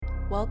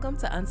Welcome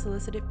to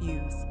Unsolicited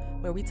Views,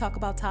 where we talk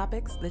about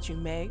topics that you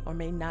may or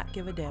may not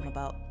give a damn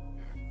about.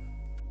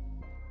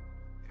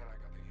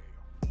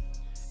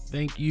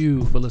 Thank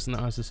you for listening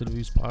to Unsolicited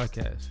Views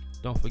podcast.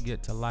 Don't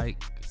forget to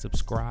like,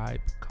 subscribe,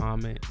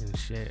 comment, and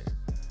share.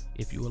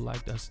 If you would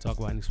like us to talk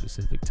about any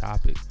specific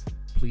topic,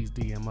 please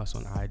DM us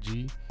on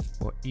IG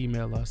or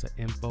email us at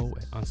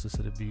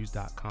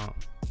info@unsolicitedviews.com.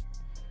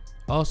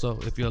 Also,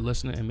 if you're a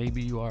listener and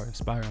maybe you are an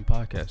aspiring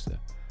podcaster,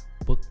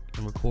 book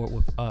and record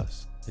with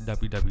us at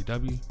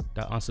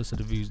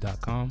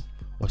www.unsolicitedviews.com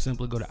or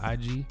simply go to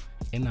IG,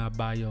 in our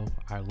bio,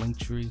 our link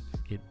tree,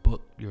 hit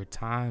book your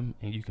time,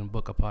 and you can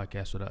book a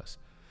podcast with us.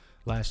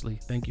 Lastly,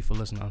 thank you for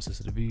listening to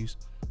Unsolicited Views.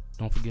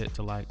 Don't forget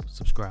to like,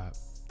 subscribe.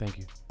 Thank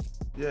you.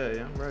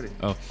 Yeah, I'm ready.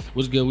 Oh,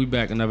 what's good? We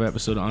back another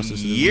episode of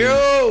Unsolicited Views.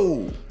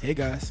 Yo! Hey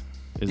guys.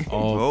 It's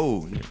all.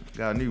 Oh,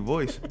 got a new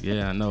voice.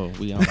 Yeah, I know.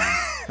 We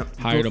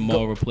hired a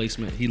Maul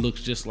replacement. He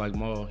looks just like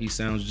Maul. He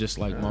sounds just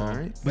like Maul.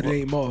 Right. But it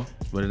ain't Maul.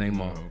 But it ain't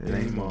Maul. It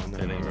ain't Maul. No.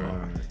 It ain't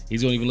Maul.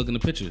 He's gonna even look in the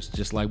pictures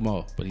just like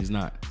Maul, but he's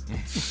not.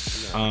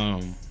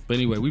 But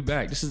anyway, we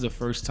back. This is the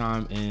first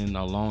time in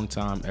a long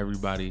time.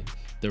 Everybody,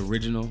 the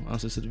original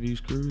Unsolicited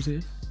Views crew is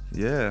here.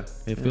 Yeah.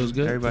 It feels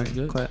good. Everybody Feels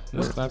good. clap.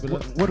 Let's clap it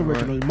up. What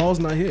original? Maul's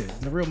not here.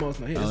 The real Maul's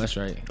not here. Oh, that's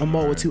right. I'm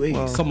Maul with two A's.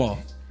 Well, Come on.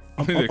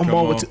 I'm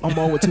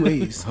Maul with two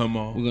A's. We're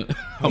gonna.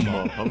 Come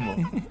on.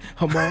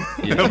 Maul.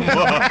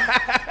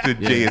 The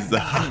J is the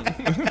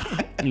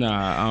hot.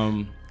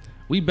 Nah.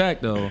 We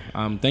back though.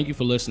 Thank you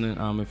for listening.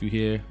 If you're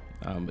here,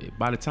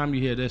 by the time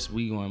you hear this,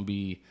 we're gonna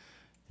be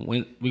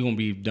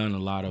done a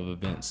lot of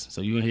events.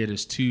 So you're gonna hear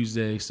this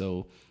Tuesday.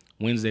 So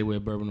Wednesday we're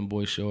at Bourbon and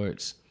Boy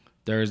Shorts.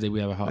 Thursday we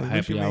have a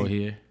happy hour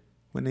here.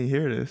 When they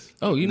hear this.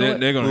 Oh, you know what?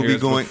 They're gonna We'll hear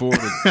be going- us before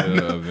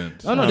the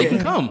event. Oh no, they can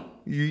come.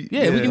 We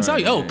can tell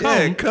you. Oh, come.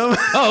 Yeah, come.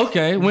 Oh,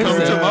 okay.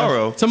 Wednesday.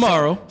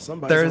 Tomorrow.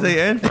 Thursday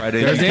and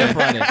Friday. Thursday and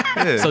Friday.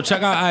 Yeah. So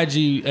check out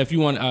IG if you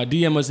want.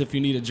 DM us if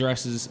you need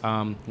addresses.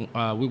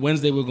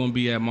 Wednesday we're gonna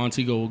be at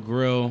Montego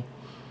Grill.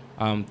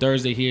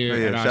 Thursday here. Oh,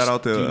 yeah, at our shout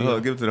out studio.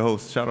 to give it to the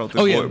host. Shout out to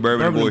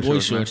Bourbon and Boy and Boy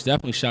Shorts. Shorts.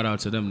 Definitely shout out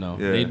to them though.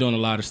 Yeah. They doing a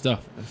lot of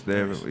stuff. That's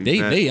their They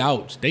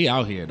event. They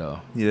out here though.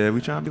 Yeah,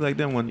 we trying to be like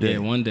them one day. Yeah,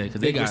 one day because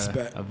they got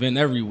respect. an event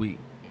every week.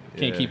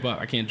 Can't Yeah. keep up.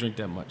 I can't drink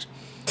that much.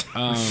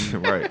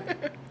 Right.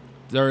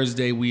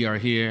 Thursday we are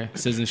here,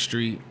 Sisson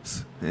Street.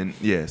 And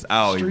yes,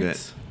 our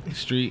Streets. event.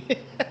 Street.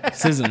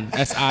 Sisson.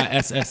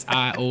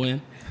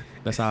 Sission.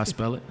 That's how I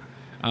spell it.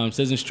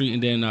 Sisson Street,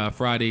 and then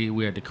Friday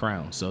we're at the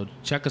Crown. So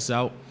check us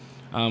out.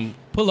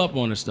 Pull up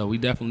on us though. We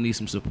definitely need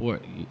some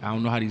support. I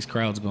don't know how these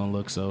crowds gonna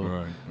look, so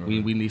Right.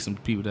 We need some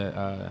people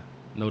that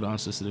know the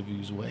Unsolicited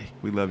Views way.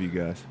 We love you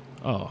guys.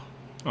 Oh,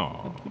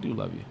 Oh, we do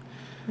love you.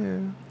 Yeah.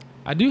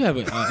 I do have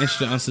an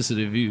interesting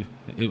unsolicited view.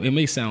 It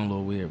may sound a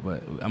little weird,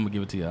 but I'm gonna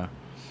give it to y'all.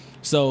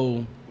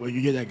 So, Well, you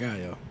get that guy,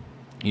 yo.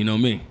 you know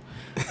me.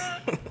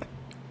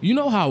 You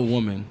know how a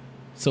woman.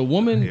 So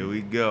woman. Here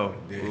we go.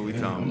 What we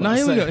talking No,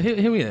 about?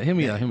 here we go. Hear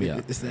me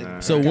out. It's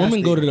that. So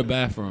women go to the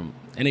bathroom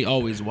and they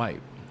always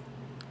wipe,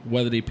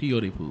 whether they pee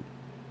or they poop.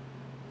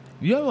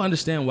 You ever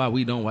understand why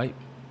we don't wipe?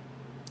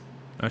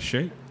 I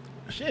shake.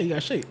 Shit, you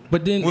got shake.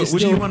 But then What it's do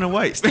still, you want to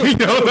wipe? What do you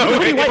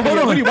wipe? Hold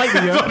on. What do you wipe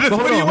me, yo?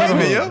 What do you want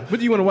me, yo? What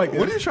do you want to wipe?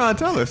 What are you trying to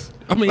tell us?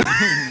 I mean,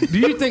 do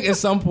you think at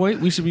some point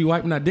we should be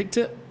wiping our dick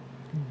tip?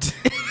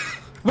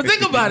 But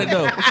think about it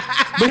though.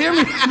 But hear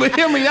me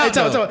out.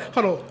 Hold though.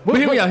 on. But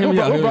hear me out.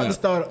 What brought the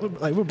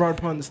start? Like, what brought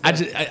upon the I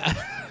start? just.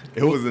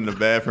 It was in the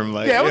bathroom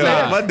like, Yeah, it was yo,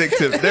 like- my dick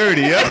tip's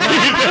dirty, yo.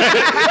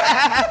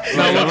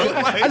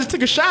 I just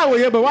took a shower,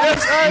 yeah, but why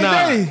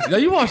every day? No,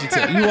 you wash your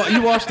tip.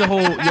 You wash your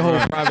whole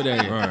private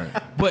area. Right.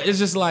 But it's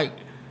just like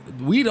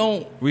we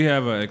don't. We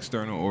have an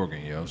external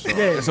organ, yo. So,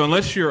 Yeah. so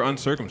unless you're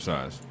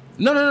uncircumcised,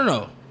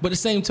 No. But the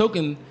same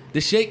token,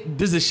 does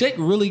the shake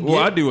really get? well,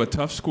 I do a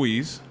tough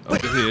squeeze of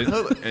the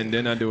head, and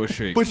then I do a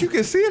shake. But you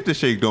can see if the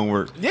shake don't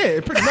work. Yeah,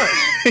 pretty much.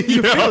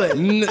 You feel it.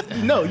 N-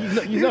 No,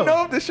 you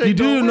know. if the shake you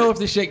do don't know work. if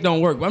the shake don't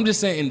work. But I'm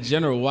just saying in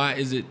general,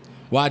 why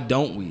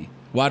don't we?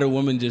 Why do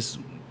women just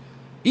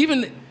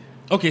even?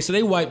 Okay, so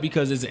they wipe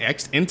because it's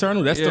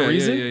internal. That's the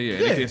reason. Yeah.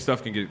 Yeah. And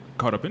stuff can get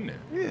caught up in there.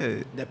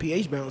 Yeah. That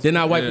pH balance. They're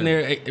not wiping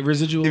Yeah. their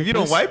residual. If you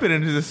don't piss? wipe it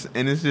and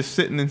it's just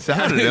sitting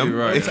inside of them,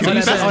 Right. it's So all you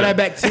consistent. said- that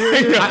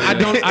bacteria.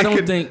 I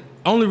don't think.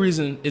 Only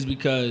reason is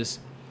because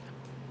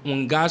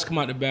when guys come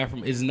out the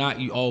bathroom, it's not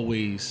you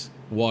always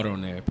water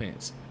on their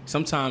pants.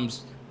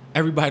 Sometimes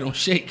everybody don't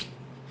shake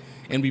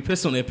and be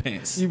pissed on their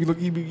pants. You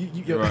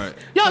Right.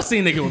 Y'all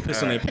seen niggas with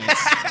piss on their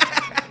pants?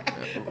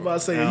 I'm about to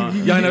say Y'all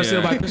never Yeah. seen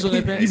anybody piss on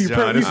their pants?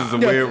 John, this is a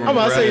weird one. I'm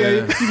about to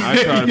say, right? yeah,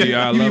 I try to be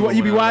eye you level.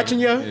 be when I- watching,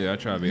 yo? Yeah, I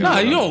try to be. Nah,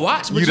 eye you level. don't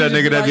watch. But You that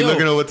just nigga that be like,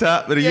 looking yo, over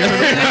top of the unit?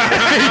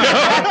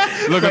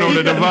 looking over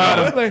the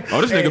divider. Like,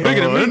 Oh, this nigga hey,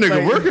 bigger Oh, than that me.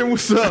 nigga working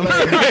with something.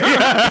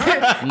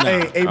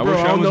 Hey, I bro, wish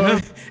I I don't was know.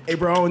 him. Hey,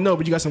 bro, I don't know,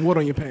 but you got some water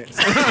on your pants.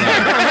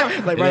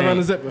 Like right around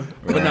the zipper.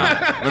 But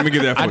nah, Let me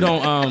get that for I you.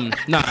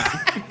 don't. Nah,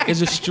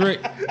 it's a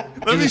strict.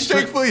 Let me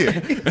shake for you.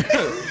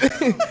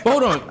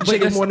 Hold on, but Shake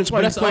it that's, more than but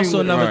twice, that's playing also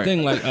with it. another Right.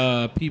 thing. Like,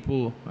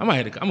 people. I'm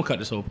gonna cut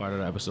this whole part of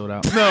the episode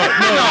out. You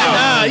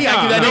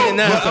gotta keep that in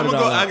now. But I'm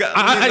gonna go.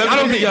 I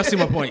don't think y'all see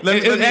my point.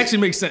 It actually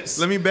makes sense.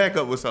 Let me back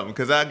up with something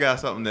because I got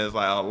something that's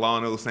like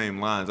along those same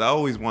lines. I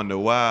always wonder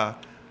why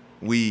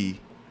we,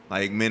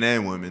 like men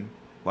and women,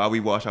 why we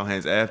wash our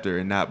hands after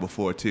and not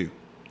before too.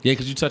 Yeah,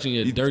 because you're touching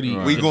your dirty.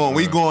 We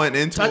going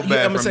into a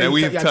bathroom that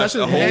we've touched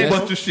a whole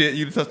bunch of shit.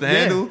 You done touched the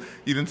handle,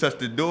 you done touched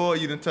the door,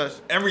 you done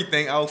touched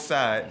everything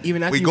outside.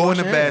 Even after we you go wash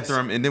in the your hands.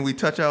 bathroom and then we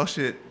touch our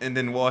shit and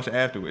then wash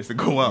afterwards to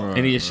go out. And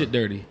then your shit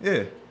dirty.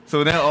 Yeah.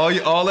 So now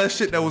all that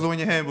shit that was on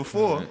your hand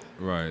before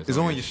Right. is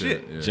on your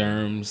shit. Yeah.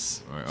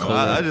 Germs. Right. So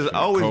I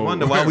always Cold.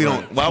 wonder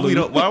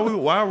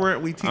why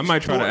weren't we teaching? I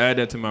might try to sport? add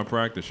that to my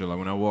practice. Like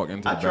when I walk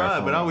into the I bathroom.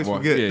 tried, but I always walk-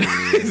 forget. Yeah,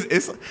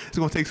 it's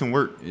gonna take some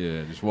work.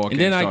 yeah, just walk And in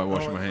then and I- start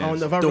washing my I don't hands.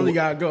 know if I really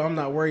gotta go. I'm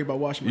not worried about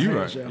washing my You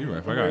hands. right. yo. You right.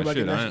 If I'm I worried got about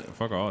shit, getting I that ain't,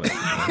 fuck all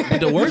that.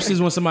 The worst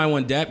is when somebody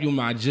want to dap you and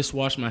I just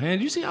wash my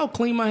hands. You see how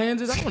clean my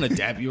hands is? I want to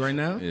dap you right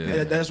now. Yeah.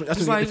 Yeah, that's It's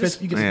when like you get the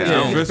fist. You get Man, the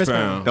I fist, don't- Fist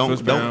pound.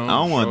 pound. I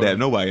don't want to dab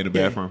nobody in the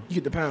Yeah, bathroom. you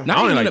get the pound. Not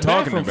I don't even like the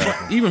talking in bathroom, the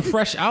bathroom. even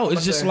fresh out.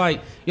 It's just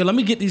like, yo, let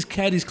me get these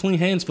caddies clean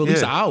hands for at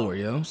least an Yeah. hour,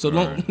 yo. So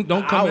Right.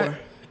 don't come Hour?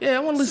 back. Yeah, I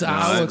want at least an Nah,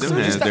 hour. them Soon as you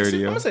hands step- dirty,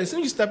 I'm yo. gonna say, as soon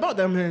as you step out,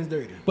 them hands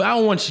dirty. But I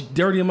don't want you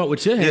dirty them up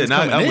with your hands. Yeah,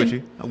 coming I'm in. with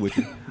you. I'm with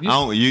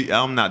you.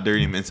 I'm not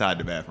dirtying them inside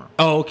the bathroom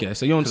Oh, okay.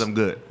 So you because I'm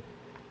don't. good.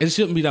 It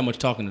shouldn't be that much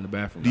talking in the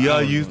bathroom. Do y'all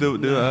I don't use know.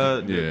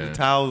 the Yeah.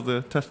 towels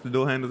to touch the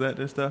door handles at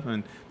this stuff?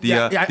 And do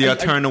Yeah, y'all, yeah, do y'all I-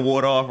 turn the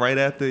water off right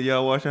after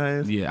y'all wash your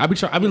hands? Yeah, I be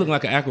looking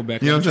like an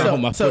acrobat. You know I'm what trying to I'm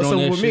hold my So foot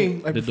on that with shit.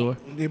 me, like the door.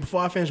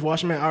 before I finish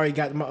washing my, I already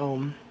got my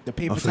the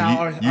paper Oh, so towel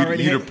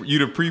already. you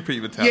the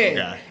pre-paper towel yeah,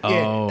 guy.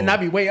 yeah. Oh. And I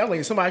be waiting. I'm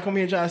like, somebody come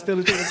here and try to steal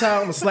the paper towel.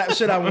 I'm gonna slap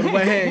shit out with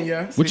one hand,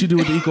 yeah. What you do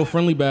with the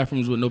eco-friendly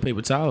bathrooms with no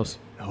paper towels?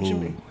 you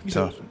mean? You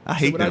tough. said- I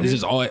hate what I them. It's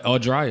just all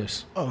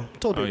dryers. Oh,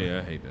 told Oh you. yeah,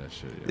 I hate that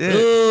shit. Yeah.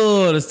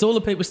 Yeah. Ugh, the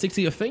toilet paper stick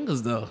to your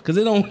fingers though, because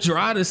it don't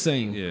dry the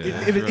same. Yeah.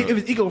 If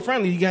it's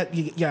eco-friendly, you got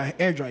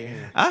air dry your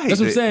hand. I hate That's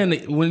what I'm that. saying.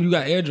 That when you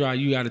got air dry,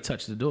 you got to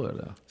touch the door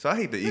though. So I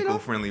hate the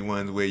eco-friendly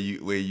ones where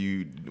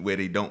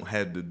they don't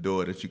have the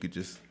door that you could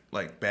just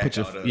like back Put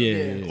your out of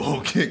yeah.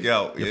 or kick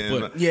out. Yeah,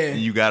 foot. Yeah. And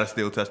you gotta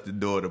still touch the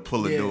door to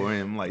pull the Yeah. door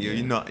in. I'm like, yo,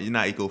 you're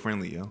not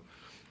eco-friendly, yo.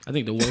 I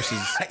think the worst is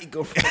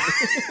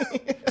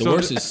Eco-friendly. the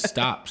worst is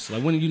stops.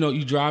 Like when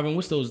you driving,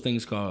 what's those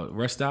things called?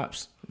 Rest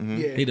stops.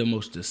 Yeah. They the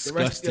most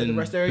disgusting.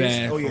 rest areas?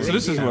 bad Oh, yeah. So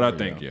this is what I ever,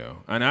 think, yo. yo.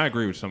 And I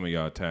agree with some of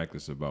y'all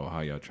tactics about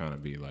how y'all trying to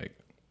be like,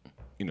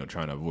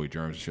 trying to avoid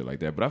germs and shit like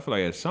that. But I feel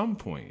like at some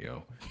point,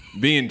 yo,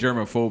 being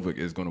germophobic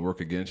is going to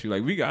work against you.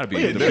 Like we gotta be,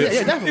 yeah,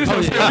 definitely. we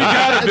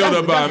gotta build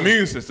up our Definitely.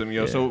 immune system,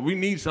 yo. So we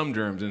need some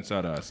germs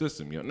inside our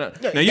system, yo. Now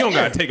Yeah, you don't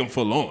yeah. gotta take them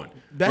full on,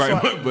 That's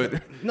right? why.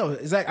 But No,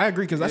 exactly. I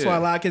agree because that's Yeah. why a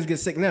lot of kids get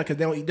sick now because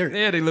they don't eat dirt.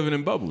 yeah, they living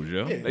in bubbles,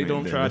 yo. They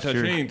don't try to touch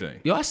true. anything.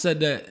 Yo, I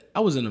said that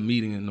I was in a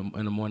meeting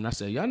in the morning. I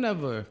said, y'all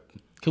never,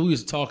 cause we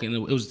was talking. It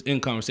was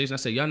in conversation. I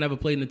said, y'all never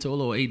played in the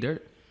toilet or ate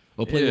dirt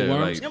or played Yeah, with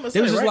worms. like- Yeah, but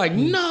they was say, just right? like,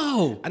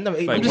 no, I never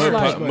ate Like I'm just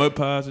mud, like- mud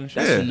pies and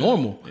shit. that's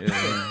normal.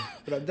 Yeah,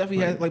 But I definitely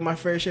had like my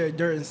fair share of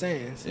dirt and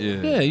sands.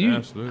 yeah, Yeah,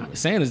 absolutely.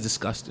 Sand is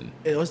disgusting.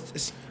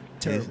 It's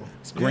terrible.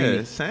 It's grainy.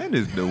 Yeah, sand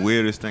is the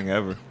weirdest thing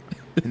ever.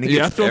 And it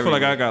Yeah, I gets still feel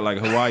like everywhere. I got like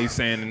Hawaii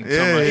sand and Yeah,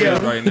 some of my yeah.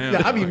 shit right now.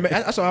 Yeah, I be mad.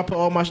 That's why I put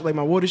all my like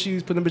my water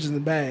shoes, put them bitches in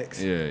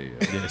bags. Yeah.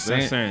 That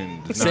sand-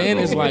 sand does not Sand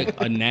go is away.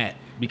 like a gnat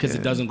because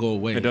it doesn't go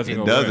away. It doesn't It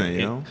go doesn't, away.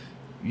 you know.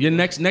 Your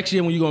next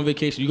year when you go on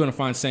vacation, you're gonna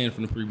find sand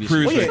from the previous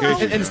Previous year. Oh yeah,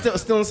 vacation, and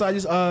it's still inside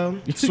this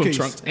Swim suitcase.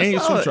 trunks and your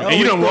swim solid. trunks. And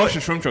you don't always wash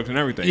your swim trunks and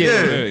everything.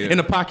 Yeah, yeah. in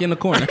the pocket in the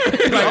corner.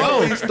 I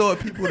always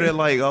thought people that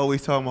like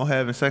always talking about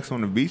having sex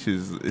on the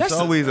beaches. It's That's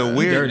always a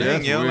weird dirty. thing,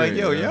 That's yo. Like, weird,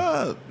 yo,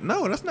 yeah. y'all,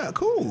 no, that's not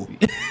cool.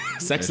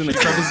 Sex in the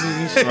crevices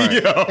and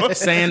shit.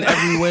 Sand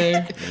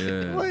everywhere.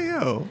 Yeah. Well,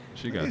 yo,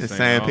 She got yeah,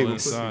 sand all people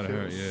inside pussy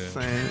her, feels yeah.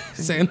 Sand,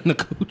 Sand in the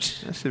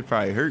cooch. that shit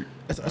probably hurt.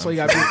 That's why you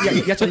gotta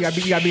be. That's why you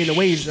gotta be in the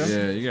waves, yo.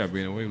 Yeah, you gotta be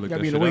in the wave. Look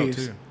Gotta that be in shit the out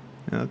waves.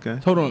 too. Okay.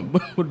 Hold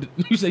on.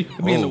 You say you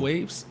could be in the Whoa.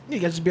 waves? You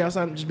gotta just be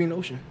outside and just be in the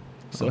ocean.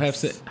 So have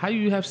sex. How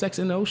you have sex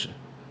in the ocean?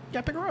 You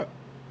gotta pick her up.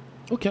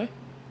 Okay.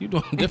 You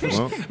doing different.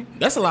 Well,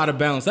 That's a lot of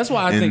balance. That's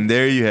why I and think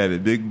there you have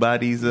it, big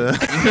bodies.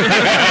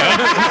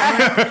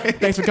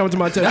 Thanks for coming to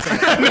my test.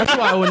 that's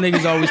why when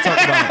niggas always talk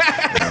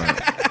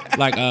about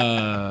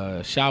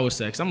like shower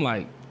sex, I'm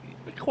like,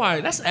 be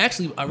quiet. That's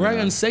actually very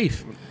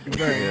unsafe.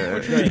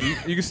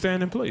 You can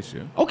stand in place,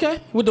 yeah. Okay,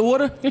 with the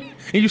water, and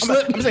you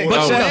slip. I'm saying, butt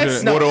oh, your okay.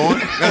 ass. No. Water on.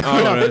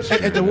 Oh, that's true.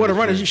 if the water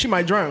running, she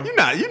might drown.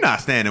 You're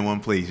not standing in one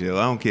place, yo.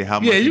 I don't care how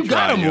much. Yeah, you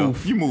try, gotta yo.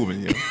 move. You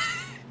moving, yo.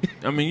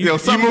 I mean, Yo,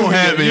 something gonna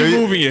happen. You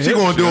yo. moving your She hips,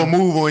 gonna do yo. a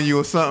move on you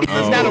or something.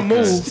 It's not a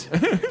move.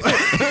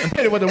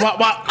 Hit it with the wop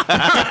wop. Put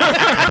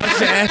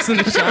your ass in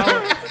the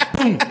shower.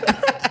 Boom.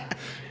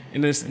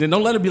 And then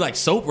don't let it be like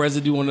soap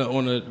residue on the.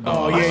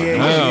 Oh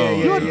yeah.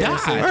 You'll yeah.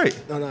 die.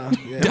 Right. No.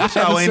 Yeah. That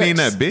shower ain't even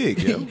sex. that big,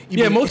 yo.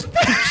 Yeah, most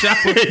people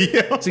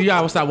shower. So you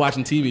gotta stop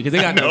watching TV because they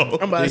got no.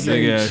 I'm about to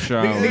say, Big ass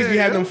shower. niggas be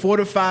having them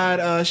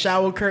fortified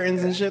shower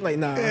curtains and shit. Like,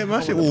 nah. Yeah,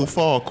 my shit will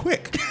fall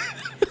quick.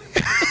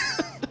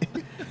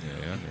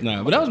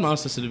 Nah, but that was my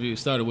answer to the view. It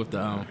started with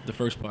the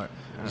first part.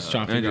 Just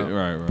trying to figure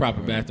out Right,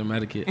 proper bathroom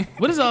etiquette.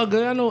 But it's all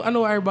good. I know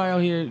everybody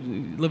out here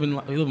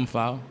living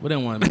foul. But they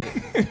don't want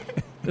to.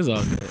 It's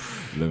all good.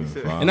 Living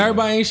foul. And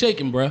everybody ain't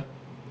shaking, bruh.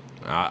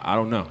 I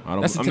don't know.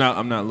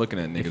 I'm not looking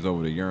at niggas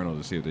over the urinal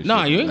to see if they.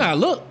 Nah, shit you or ain't not. gotta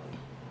look.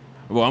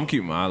 Well, I'm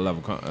keeping my eye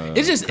level.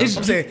 It's just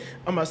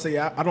I'm about to say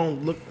I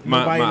don't look. my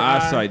nobody in the eye.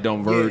 eyesight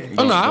don't verge. Yeah.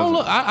 Oh no, I don't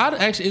look. I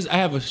actually I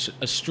have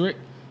a strict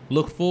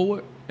look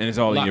forward. And it's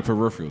all in Like- your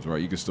peripherals,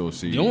 right? You can still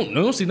see. You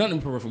don't see nothing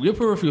in peripheral. Your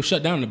peripheral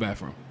shut down in the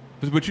bathroom.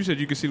 But you said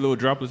you could see little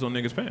droplets on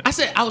niggas' pants. I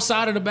said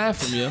outside of the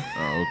bathroom, yo.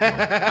 Oh, okay.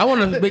 I want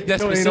to make that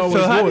No, it ain't specific.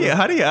 always So how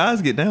water. do your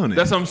eyes get down there?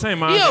 That's what I'm saying.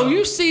 My Yo,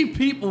 you see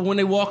people when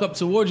they walk up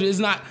towards you. It's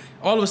not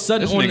all of a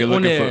sudden This on, nigga on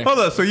looking there. for- Hold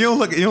up. So you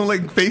don't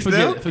look face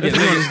down? Forget. We're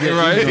gonna just get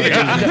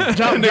right.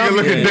 John, Nigga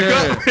looking dick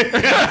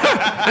up.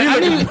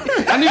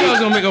 I knew I was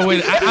gonna make a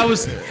way. I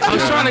was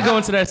trying to go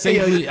into that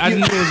safely. I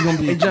knew it was gonna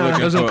be. Hey, John.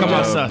 It was gonna come out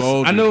Looking for, sus.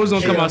 bulges. I knew it was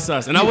gonna come out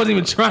sus, and I wasn't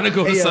even trying to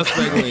go the Hey,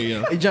 suspect way,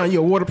 yo. Hey John, you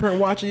a water print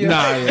watcher? Yeah.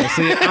 Nah, yeah.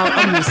 See,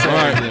 I'm just All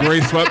saying. right, gray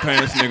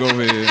sweatpants nigga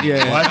over here.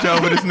 Yeah, Watch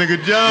out for this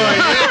nigga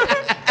John.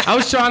 I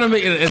was trying to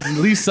make it as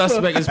least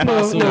suspect as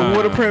possible. Little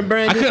water print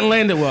brand. I couldn't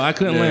land it well. I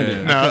couldn't land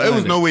it. No, it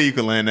was no way you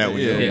could land that one.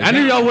 Yeah. yo. Yeah, I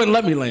knew y'all wouldn't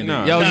let me land it.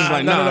 Nah. Y'all was just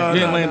like, nah, you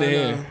didn't land it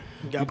no. here.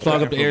 You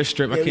clog up the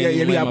airstrip. I can't Yeah,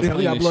 even we land my got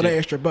plane to and blow the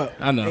shit. airstrip up.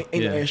 I know, Ain't no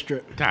yeah.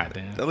 airstrip. God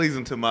damn. That leads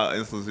into my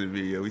exclusive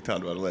video. We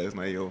talked about it last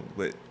night, yo.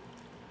 But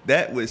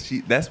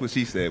that's what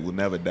she said will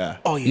never die.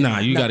 Oh yeah. Nah,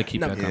 you gotta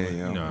keep that Yeah, coming.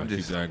 yo. Nah, I'm keep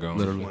just that going.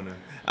 Literally.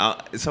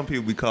 some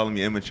people be calling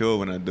me immature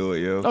when I do it,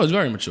 yo. Oh, it's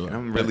very mature.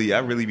 I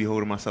really be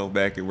holding myself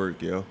back at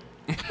work, yo.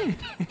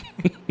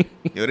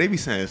 Yo, they be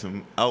saying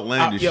some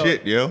outlandish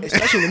shit, yo.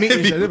 Especially in the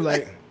meetings, they be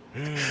like,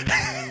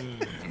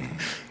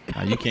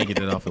 Nah, you can't get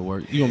that off at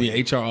work. You're going to be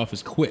in HR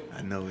office quick.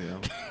 I know, yo.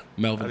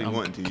 Melvin, I be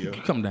wanting to, yo.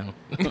 come down.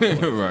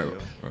 right.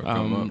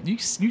 Come up. You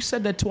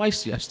said that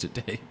twice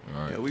yesterday.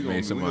 All right. Yeah, we Made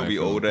gonna somebody be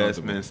feel old ass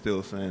uncomfortable. men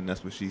still saying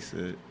that's what she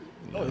said.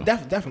 oh,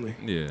 definitely.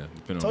 Yeah.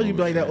 depending Told on you what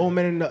be like we that say. old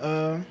man in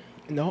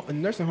the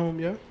nursing home,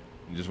 yeah.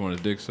 You just want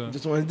his dick sucked?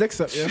 Just want his dick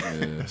sucked, yeah. Yeah.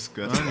 I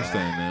Disgusting.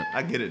 understand that.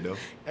 I get it though.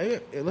 Hey,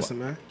 listen,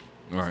 man.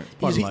 All right.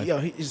 Part of life.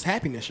 It's just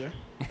happiness, yeah.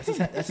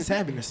 That's his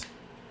happiness.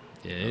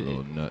 Yeah, A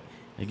little nut.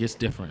 it gets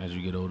different as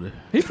you get older.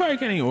 He probably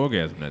can't even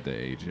orgasm at that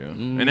age, yo.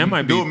 And that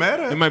might be. Do it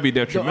matter? It might be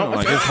detrimental.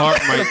 Like his heart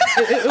might.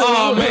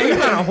 Oh, man, you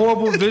got a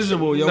horrible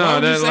visual. Yo, No,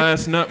 that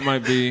last nut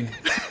might be.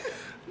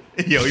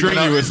 Yo,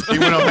 Strenuous. he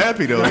went up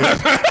happy though.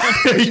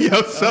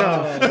 Yo,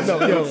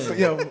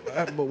 so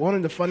But one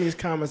of the funniest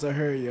comments I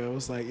heard, yo,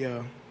 was like,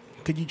 yo,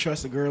 could you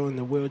trust a girl in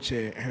the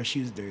wheelchair and her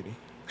shoes dirty?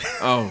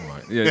 Oh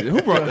my. Yeah.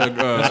 Who brought that?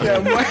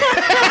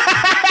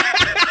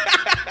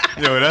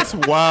 yo, that's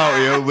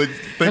wild, yo. But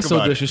think That's so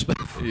about it.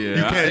 disrespectful. Yeah.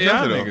 You can't yeah,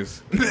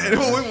 trust it niggas.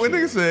 though. when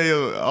niggas say,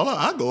 yo,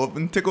 I go up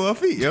and tickle her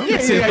feet, yo.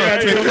 See if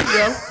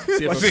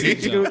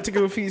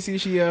Tickle her feet, see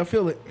if she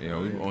feel it. Yeah,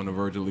 we on the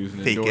verge of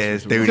losing Fake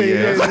ass, endorsements. dirty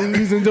ass.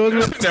 Using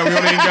endorsement. That we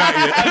don't even got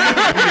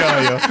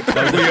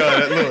yet. We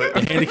are, look.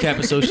 The Handicap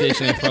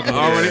Association ain't fucking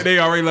with us. They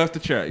already left the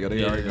chat. Yo,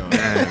 they already gone.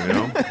 Damn, you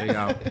know? They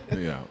out.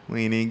 They out.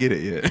 We ain't even get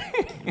it yet.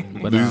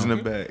 But, Losing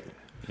it back.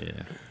 Yeah.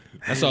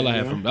 That's all I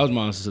have from. That was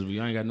my answer.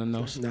 You ain't got nothing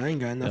else. Nah, I ain't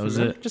got nothing. was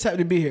man. it. Just happy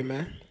to be here,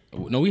 man.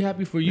 No, we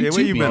happy for you Yeah, too.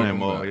 where you B. been at,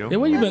 Maul, yo? Yeah,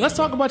 where you been? Let's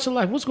talk about your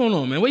life. What's going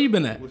on, man? Where you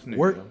been at?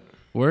 Work.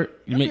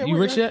 Work? You work,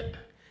 rich yet?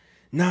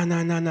 Nah,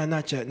 not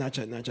yet.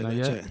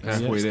 yet?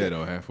 Halfway there,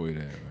 though. Halfway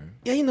there, man.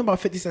 Yeah, you know about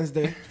 50 cents a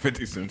day.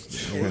 50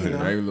 cents. you know.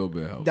 Every little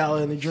bit helps.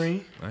 Dollar in a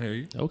dream. I hear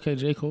you. Okay,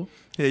 J. Cole.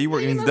 Yeah, you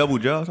working these double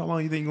jobs. How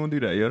long you think you gonna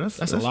do that, yo?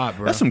 That's a lot,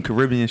 bro. That's some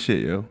Caribbean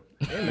shit, yo.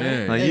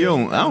 Yeah. Like you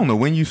don't. I don't know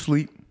when you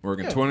sleep.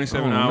 Working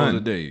 27 Oh, hours man. a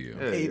day. Yo.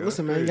 Hey,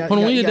 listen, man. Hold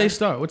on, when your day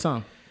start? What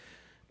time?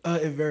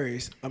 It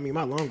varies. I mean,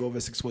 my long over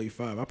at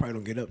 6:45. I probably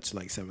don't get up to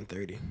like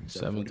 7:30.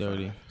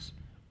 7:30.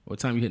 What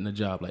time you hitting the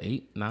job? Like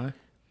 8, 9?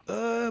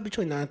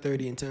 Between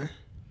 9:30 and 10.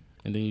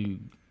 And then you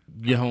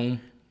get home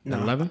at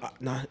 11?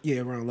 Yeah,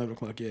 around 11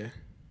 o'clock. Yeah.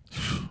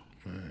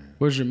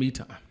 Where's your me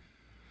time?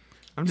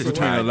 I'm just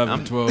Between tired. 11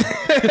 and 12.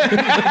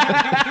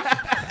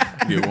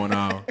 Get 1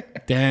 hour.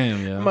 Damn,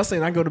 I'm yeah. about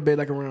saying I go to bed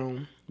like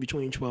around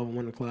between 12 and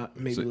 1 o'clock,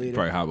 maybe So you later.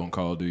 probably hop on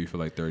Call of Duty for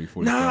like 30,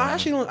 40 Nah, I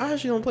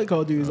actually don't play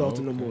Call of Duty as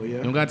often no more. You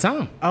Yeah. don't got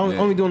time. I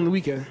only do it on the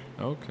weekend.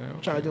 Okay.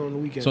 Try to do it on the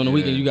weekend. So on the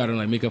weekend, Yeah. you got to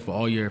like make up for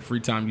all your free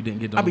time you didn't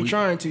get done. I be the week.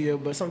 trying to, yeah,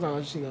 but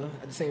sometimes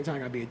at the same time I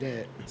gotta be a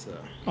dad. So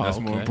Oh, That's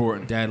more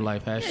important. Dad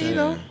life hashtag. yeah, you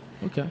know,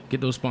 Okay, get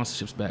those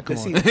sponsorships back. Come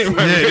let's on. see. Yeah,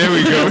 there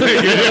we go.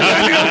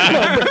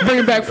 Bring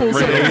it back full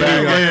circle.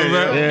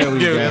 There we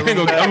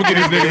go. I'm gonna get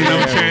these niggas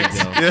another chance.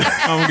 There we go.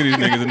 I'm gonna get these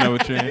niggas another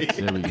chance.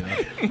 There we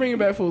go. Bring it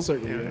back full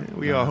circle. Yeah.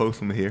 We all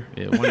wholesome here.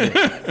 Yeah, one day.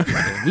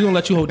 Yeah, we gonna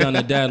let you hold down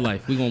that dad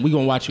life. We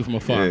gonna watch you from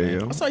afar. Yeah, man.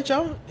 yo. What's like,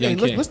 y'all? Young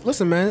Hey, King.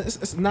 listen, man.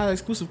 It's not an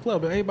exclusive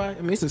club, but everybody.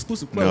 I mean, it's an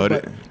exclusive club, No,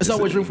 but it's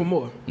always room for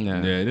more.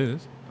 Yeah. Yeah, it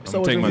is. So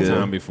I'm gonna take my yeah.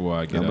 time before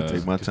I get I'm gonna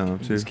take my time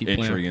too. Just keep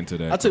entry playing. into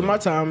that. I took my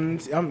time.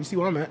 You see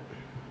where I'm at.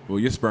 Well,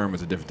 your sperm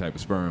is a different type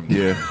of sperm.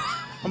 Yeah.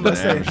 I'm about to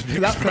say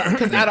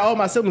because out of all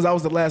my siblings, I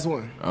was the last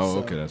one. Oh, So-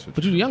 okay, that's what.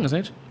 But you the youngest,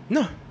 ain't you?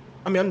 No,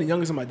 I mean I'm the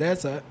youngest on my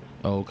dad's side.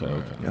 Oh, okay.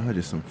 Y'all are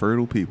just some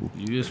fertile people.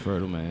 You just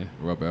fertile, man.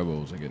 Rub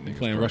elbows and get niggas.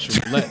 Playing pregnant.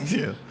 Russian roulette.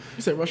 Yeah.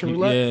 You said Russian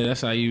roulette? Yeah,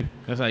 that's how you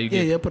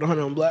get. Yeah, put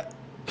 100 on black.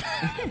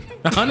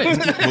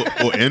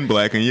 100. or in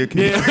black in your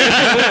case. Put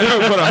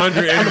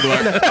 100 in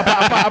black.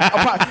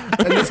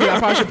 I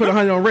probably should put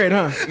 100 on red,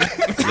 huh?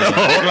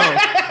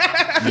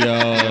 Yo,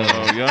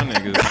 Oh, y'all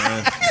niggas,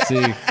 man.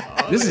 see,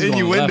 this is going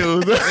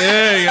Innuendos.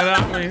 Yeah, you know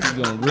what I mean? It's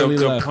going really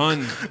the left.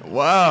 pun.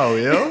 Wow,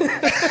 yo.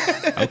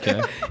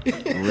 Okay.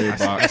 Red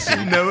box.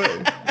 Never.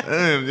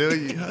 Damn, yo,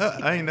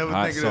 I ain't never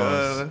Hot think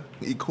of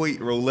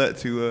equate roulette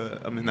to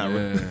not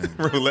Yeah.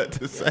 roulette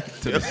to sex.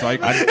 To the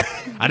psych. I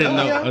didn't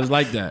know it was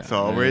like that. It's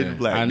all red and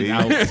black, baby.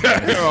 All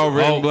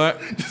red and black.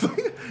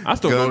 I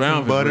still go Guns down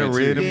and for butter,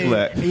 red too. and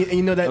black. And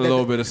you know that. A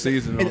little bit of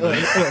seasoning on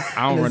that.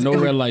 I don't run no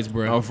red lights,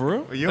 bro. Oh, for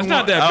real? You It's don't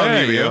not that want- I don't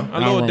bad, either, yo. yo. A I little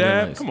don't run red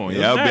dab. lights. Come on, yo.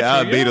 Yeah, I'll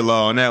Natural, beat the yo.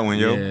 law on that one,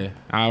 yo. Yeah,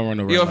 I don't run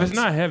no red Yo, if lights. it's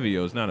not heavy,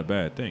 yo, it's not a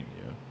bad thing, yo.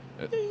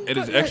 It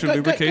is extra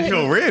lubrication.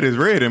 Yo, red is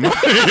red in my, in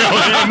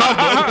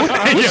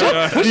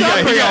my book. He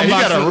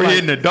got a red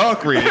and a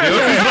dark red. Yo.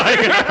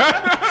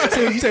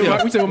 You say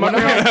what?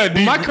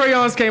 My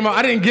crayons came out.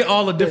 I didn't get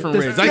all the different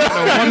reds. I got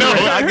one No,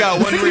 red. I got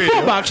one 64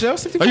 red. box, yo. Oh,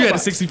 64 you had the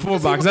box. 64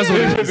 box. That's what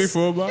it is.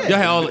 54 box? Y'all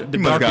had all the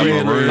must dark got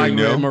red, maroon, light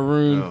yo. red,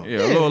 maroon. Yeah,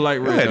 a little light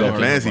I red. had that don't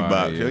fancy hurt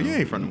box, nobody, yo. You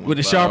ain't from the with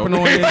the sharpener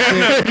on it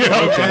and shit.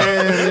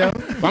 Okay.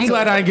 I'm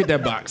glad I didn't get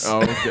that box.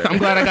 Oh, okay. I'm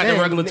glad I got the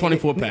regular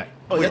 24 pack.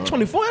 Oh, yeah,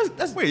 24?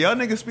 That's Wait, y'all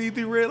niggas speed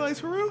through red lights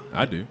for real?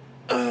 I do.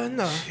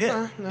 no.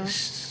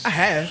 I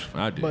have.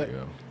 I do, But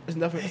yo. it's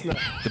nothing. It's not.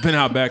 Depending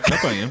how backed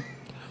up I am.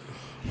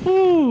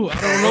 Ooh,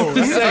 I don't know what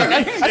to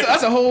say.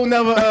 That's a whole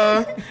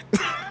nother.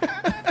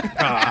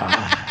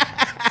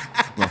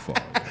 My fault.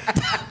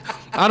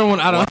 I don't.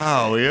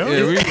 Wow, yo.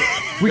 Yeah,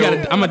 We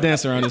got. I'm a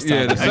dancer on this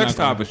yeah, topic. the I'm sex not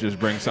gonna- topics just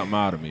bring something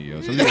out of me,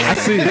 yo. So I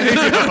see.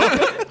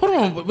 Hold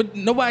on, but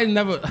nobody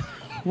never.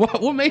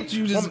 What made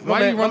you just?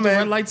 Why you run the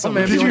red lights so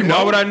much? Did you why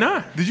know? would I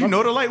not? Did you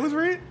know the light was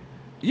red?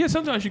 Yeah,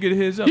 sometimes you get a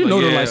heads up. You like, know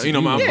the yeah, lights- you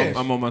know, Yeah.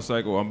 I'm on my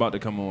cycle. I'm about to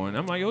come on.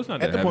 I'm like, yo, it's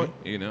not At that the heavy. point.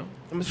 You know,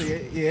 I'm gonna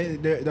say, yeah,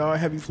 there are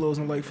heavy flows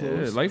and light yeah,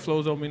 flows. light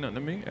flows don't mean nothing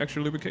to me.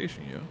 Extra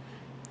lubrication, yo.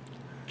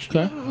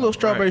 Okay. A little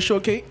strawberry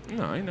shortcake.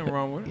 No, ain't nothing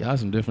wrong with it. Y'all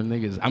some different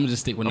niggas. I'm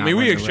just stick with. I not mean,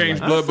 we running the red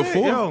exchanged lights. blood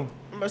before. Yo,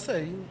 I'm gonna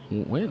say.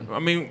 When? I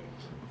mean,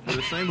 for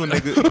the single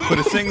niggas This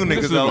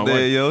is out my there,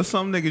 wife. yo,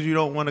 some niggas you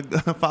don't want to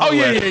follow. oh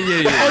yeah, after.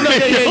 yeah. Oh no,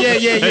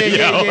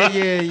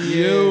 yeah.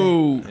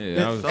 Yo.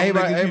 Yeah, I was, Some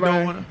Everybody- niggas you don't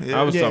everybody- want to.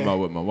 I was Yeah. talking about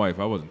with my wife.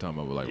 I wasn't talking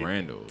about with like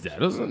randos. That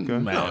doesn't No,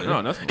 matter.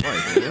 no, that's my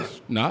wife. yo.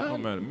 That's Nah.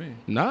 don't matter to me.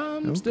 Nah,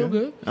 I'm still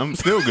good. I'm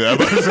still good. I'm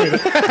about to say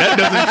that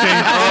doesn't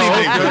change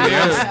anything for me.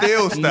 I'm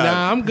still stopped.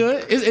 Nah, I'm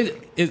good. On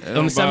the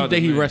don't seventh day,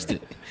 bother he me.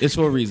 rested. It's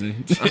for a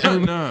reason.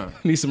 Nah.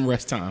 Need some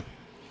rest time.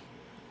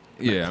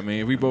 Yeah, I mean,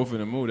 if we both in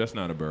the mood, that's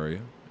not a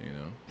barrier. You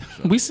know.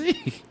 So, We see.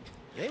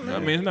 I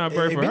mean, it's not a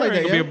bird It for be her. like It that,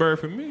 ain't gonna be yeah. a bird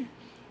for me.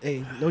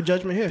 Hey, no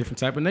judgment here. Different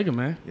type of nigga,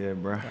 man. Yeah,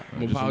 bro.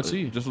 More power to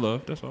you. Just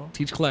love. That's all.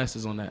 Teach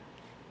classes on that.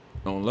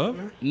 On love.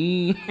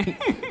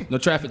 No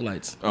traffic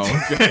lights. Oh,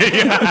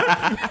 okay.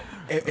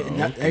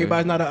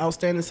 Everybody's not an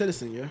outstanding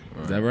citizen, yeah.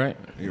 Is that right?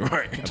 You're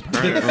right.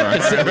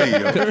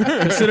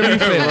 Consider me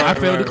failed. I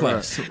failed the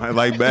class. I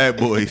like bad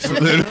boys.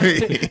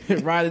 Literally.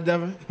 Ride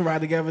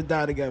together,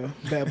 die together.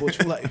 Bad boys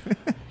for life.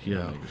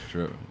 Yeah.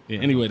 True. Yeah,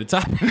 anyway, the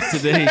topic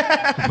today.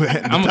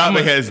 The I'm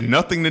topic a- has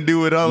nothing to do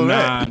with all of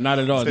Nah, that. not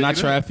at all. So Not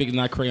you know? traffic,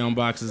 not crayon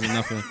boxes, and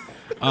nothing.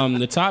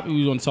 The topic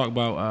we want to talk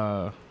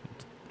about,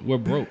 we're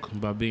broke,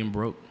 about being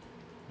broke.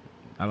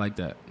 I like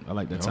that. I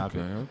like that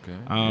topic.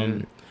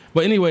 Okay.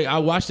 But anyway, I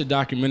watched a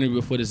documentary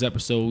before this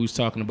episode. We was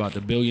talking about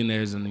the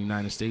billionaires in the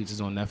United States. It's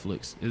on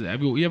Netflix.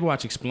 You ever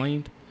watch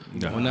Explained on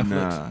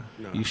Netflix?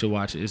 Nah. You should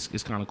watch it.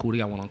 It's kind of cool. They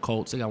got one on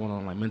cults. They got one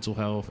on like mental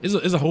health. It's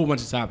a whole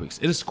bunch of topics.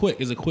 It's quick.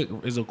 It's a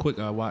quick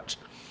watch.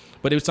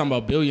 But they was talking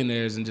about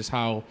billionaires and just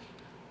how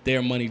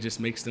their money just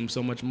makes them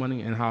so much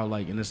money, and how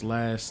like in this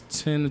last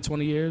 10 to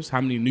 20 years, how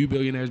many new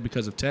billionaires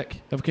because of tech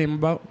have came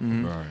about.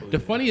 Right. The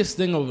funniest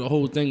thing of the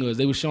whole thing was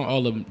they were showing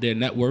all of their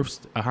net worths,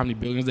 how many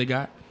billions they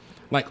got.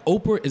 Like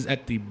Oprah is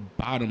at the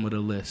bottom of the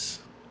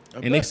list,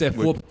 and they said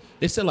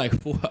like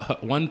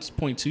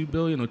 1.2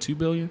 billion or 2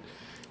 billion.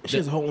 She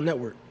has a whole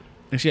network.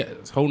 And she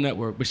has a whole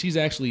network, but she's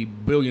actually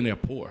billionaire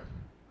poor.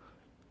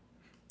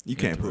 You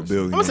can't put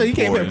billion. I'm gonna say you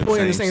can't put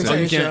in the same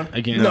sentence. sentence,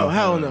 I can't. No,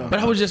 hell no. But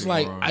I was just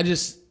like, I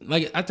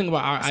think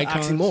about our It's an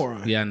icons.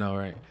 oxymoron. Yeah, I know,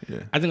 right? Yeah.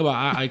 I think about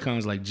our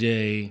icons like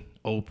Jay,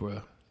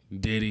 Oprah,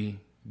 Diddy,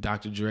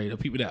 Dr. Dre, the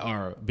people that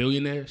are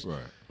billionaires. Right.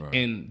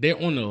 And they're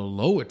on the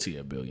lower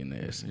tier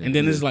billionaires. And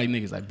then there's like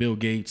niggas like Bill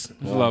Gates.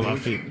 Warren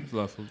Buffett.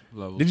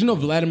 Level. Did you know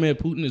Vladimir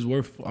Putin is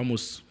worth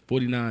almost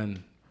 $49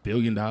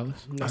 billion?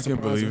 Not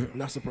surprising.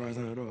 Not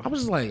surprising at all. I was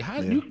just like, how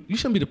you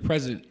shouldn't be the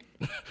president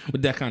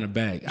with that kind of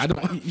bag. I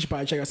don't. You should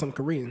probably check out some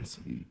Koreans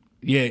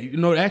Yeah,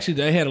 actually,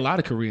 they had a lot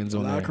of Koreans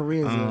on there. lot of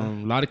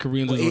Koreans, A lot of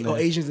Koreans or, on there. or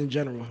Asians in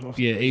general.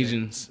 Yeah,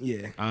 Asians.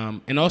 Yeah.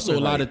 And also a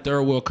lot of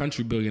third world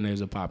country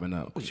billionaires are popping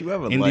up. Would you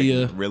ever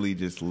India. like really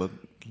just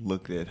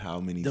looked at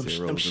how many Them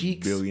zeros a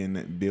sheiks.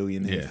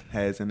 billion Yeah.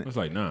 has in it? It's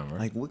like 9, right?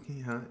 Like what?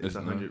 It's It's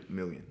 100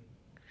 million.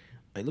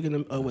 Like look at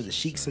them. Was it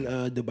Sheiks in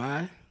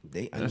Dubai?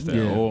 That's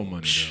that old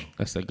money, though.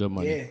 That's that good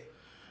money. Yeah,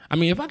 I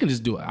mean, if I can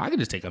just do it, I can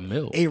just take a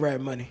meal.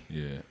 Arab money.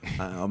 Yeah,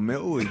 A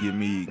meal would give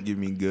me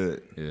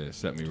good. yeah,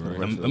 set me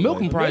right. A meal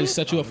can probably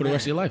set you up for the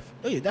rest of your life.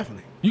 Oh yeah,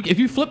 definitely. If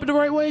you flip it the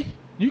right way,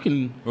 you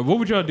can. But what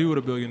would y'all do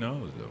with $1 billion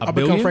though? A I'll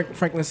become billion?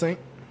 Franklin Saint.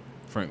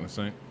 Franklin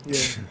Saint. Yeah.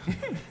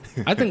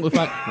 I think if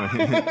I.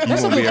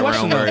 That's a won't be good around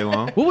question. very though.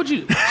 long. What would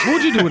you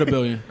do with $1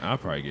 billion? I'll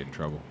probably get in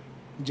trouble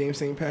James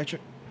St.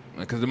 Patrick.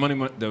 because the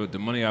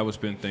money I would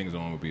spend things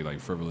on would be like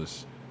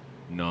frivolous,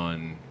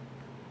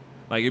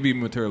 like it'd be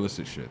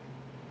materialistic shit.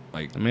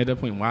 Like I mean, at that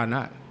point, why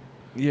not?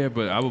 yeah,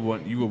 but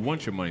you would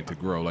want your money to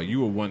grow. Like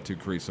you would want to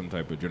create some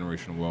type of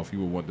generational wealth. You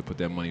would want to put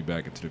that money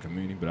back into the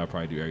community. But I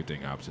probably do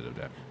everything opposite of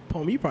that.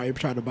 Paul, you probably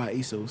try to buy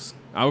ASOS.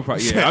 I would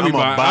probably I'll be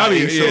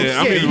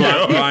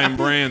buying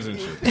brands and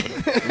shit.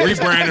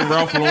 Rebranding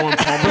Ralph Lauren,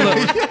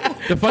 Palmer.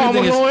 The funny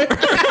thing is,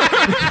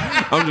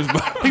 I'm just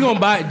buying. he gonna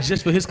buy it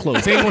just for his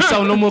clothes. He ain't gonna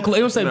sell no more clothes.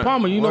 He gonna say,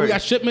 Palmer, you know we Word.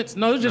 got shipments.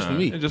 No, it's just for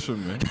me. It's just for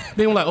me.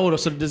 They gonna like, oh,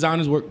 so the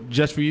designers work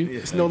just for you.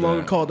 It's no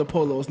longer called the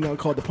Polo. It's now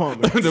called the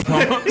Palmer. The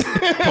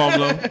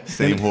Palmer.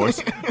 Same horse.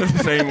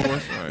 Same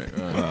horse.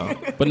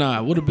 Right. But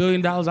nah, with $1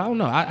 billion, I don't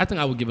know. I think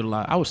I would give it a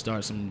lot. I would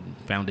start some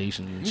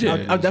foundation and shit.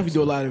 I'll definitely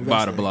do a lot of investing.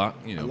 Buy the block.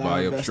 A lot Buy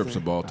of up strips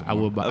investing. of Baltimore. I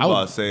would buy. I was I would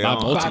about to say, buy I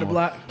don't- Buy the Baltimore.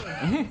 block.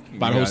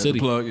 Buy the whole city.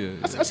 Plug, yeah.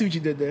 I see what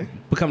you did there.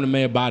 Become the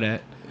mayor. Buy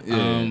that.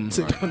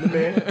 Sit on the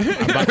man.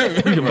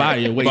 You can buy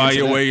your way. Buy into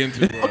your that. way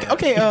into it.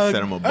 Okay, Said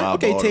I'm gonna buy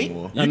okay, Tate.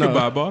 Baltimore. You I can know.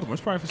 buy Baltimore.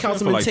 It's probably for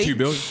Councilman like Tate. $2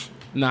 billion.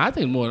 Nah, I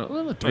think more. Well,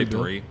 a Like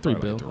 $3 Probably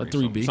bill, like a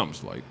 3B. Something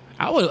slight.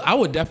 I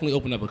would definitely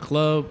open up a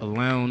club, a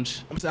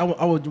lounge. I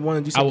would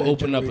want to do I would something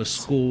open up a that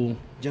school,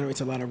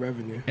 generates a lot of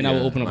revenue. and I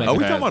would open up Like Are like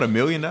we a talking about $1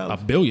 million?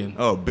 billion.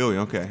 Oh, $1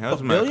 billion. Okay, I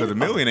was mad billion? because $1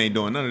 million ain't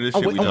doing none of this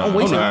I'm shit wait- we I'm talking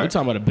waiting. about. We're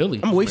talking about $1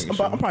 billion. I'm making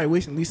sure. probably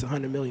wasting at least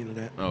 $100 million of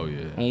that. Oh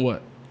yeah. On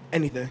what?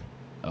 Anything.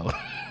 Oh,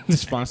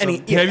 just find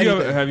something. Yeah, anything.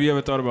 Have you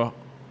ever thought about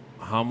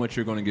how much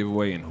you're going to give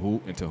away and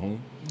who and to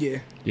whom? Yeah.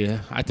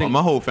 Yeah, I Well, think.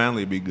 my whole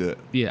family would be good.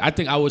 Yeah, I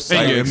think I would say.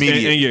 Like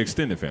immediate. And your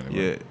extended family.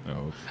 Right? Yeah.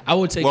 Oh, I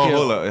would take Well, care.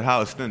 hold up.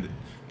 How extended?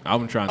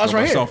 I'm trying to was throw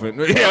right myself in.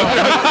 Yeah, What you mean?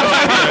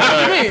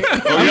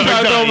 I'm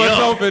trying to throw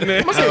myself in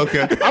there.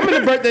 Okay. I'm in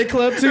the birthday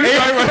club too.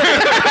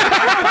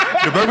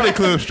 The birthday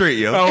club straight,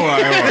 yo. All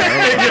right.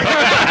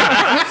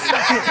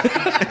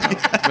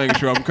 Making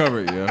sure I'm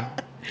covered, yeah.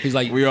 He's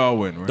like, We all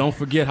win, right? don't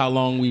forget how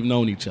long we've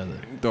known each other,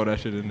 throw that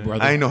shit in there.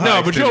 brother. I ain't know how.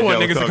 No, but you don't extended want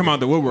y'all niggas to talking. come out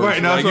the woodwork.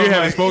 Right, no, Like so you I'm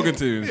haven't like- spoken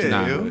to. Yeah,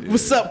 Nah. yo.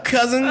 What's up,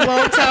 cousin?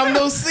 Long time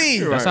no see.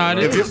 That's how it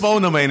If your is.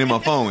 phone number ain't in my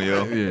phone,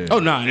 yo. Yeah. Oh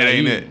no, It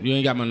ain't you, it. you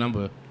ain't got my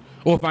number.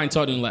 Or if I ain't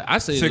talking like I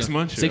say 6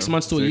 months, 6 yeah.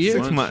 months to a 6 year.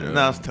 6 months. yeah.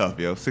 Nah, it's tough,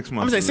 yo. 6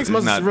 months. I'm saying 6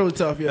 months not, is really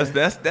tough. Yeah.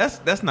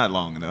 That's not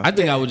long enough. I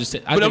think I would just say.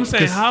 But I'm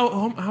saying,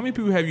 how many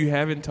people have you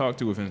haven't talked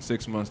to within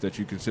 6 months that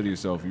you consider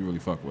yourself you really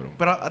fuck with them?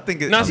 But I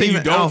think it's Not saying you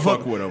even- I don't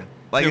fuck with them.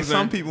 Like, You know it's what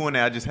I'm some saying? people in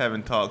there I just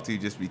haven't talked to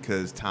just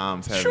because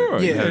times haven't, Sure,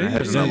 yeah, haven't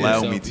present allowed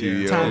yourself, me to.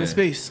 yeah. Yo. Time and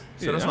space.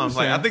 So Yeah, that's I'm what I'm just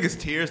like. saying. I think it's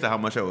tiers to how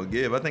much I would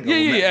give. I think. Yeah,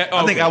 yeah,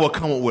 I think okay. I would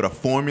come up with a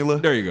formula.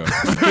 There you go.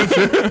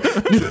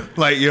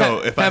 Like, yo,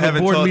 if I have a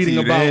haven't board talked to meeting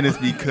you, about- then it's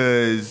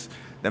because.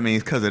 That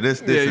means because of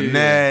this, Yeah, and yeah,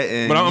 that, yeah.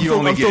 and But I'm you still-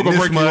 only I'm still getting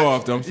gonna this break you much.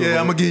 off, though. I'm still Yeah,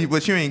 gonna- I'm gonna give you,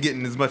 but you ain't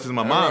getting as much as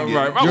my mom Right, getting,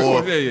 right. Of or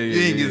course, yeah, you ain't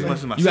getting yeah. as much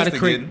as my You got to sister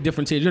create getting.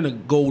 different tiers. You're in a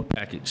gold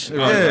package. Yeah.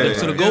 So the You know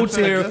gold what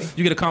I'm tier, saying?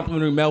 you get a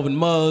complimentary Melvin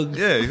mug.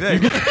 Yeah,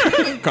 exactly. Man,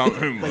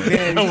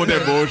 I want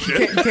that bullshit.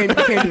 you came to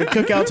the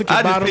cookout, took your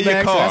I just bottle pay your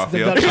back. car So off,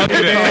 that's yo.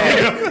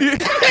 deduction.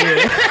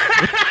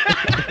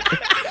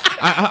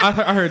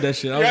 I heard that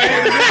shit. I was like,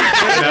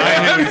 I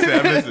ain't hear what he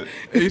said. I missed it.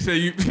 He said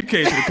you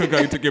came to the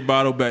cookout, you took your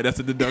bottle back. That's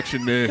a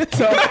deduction there.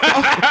 So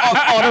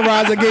all the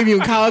rides I gave you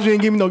in college, you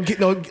didn't give me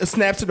no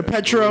snaps to the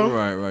petro.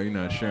 Right, right. You're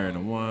not sharing the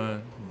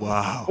wine.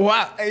 Wow.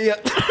 Wow. Yeah.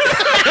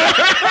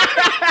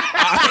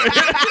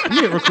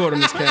 you ain't recording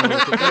this camera.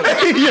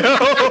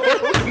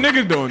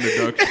 Niggas doing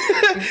deduction.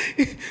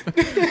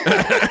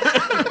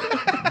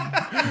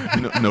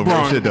 No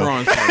real shit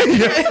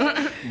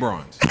though.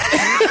 Bronze.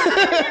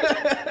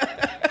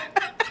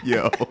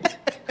 Yo.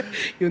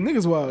 Yo,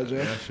 niggas wild, Joe.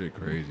 That shit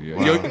crazy.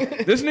 Yo,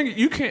 this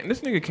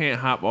nigga can't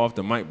hop off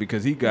the mic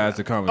because he guides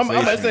the conversation.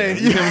 I'm about to say,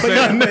 You know what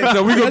I'm saying?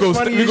 So we That's gonna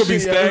funny be as shit, yo.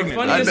 stagnant.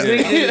 Funniest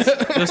thing is,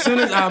 as soon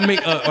as I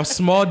make a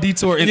small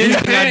detour in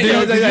anything I do, you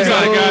you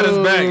gotta guide us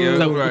back, yo.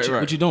 like,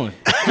 Right, what you doing?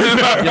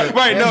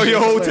 Right, no, your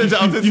whole attention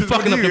out You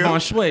fucking up the Von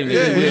Schway.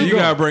 Yeah, Yeah, you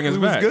gotta bring us It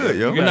was back. good,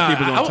 yo. You gotta Nah,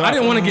 keep us on I topic.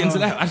 didn't want to get into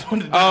that. I just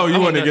wanted to, Oh, you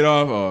wanted to get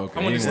off? Oh, okay.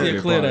 I wanted to You steer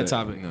get clear of part that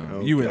topic.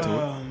 No, you into it.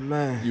 Oh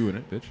man. You in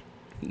it, bitch.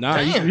 Nah,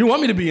 you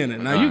want me to be in it.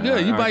 Nah, you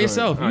good. You by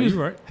yourself. You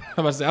right.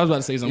 I was about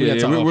to say something. Yeah, We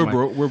gotta talk we're off mic.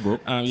 broke. We're broke.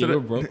 Yeah, we're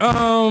broke.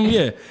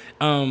 Yeah.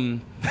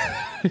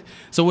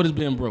 So what is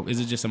being broke? Is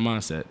it just a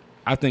mindset?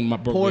 I think my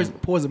broke.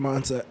 Poor is a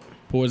mindset.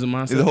 Poor is a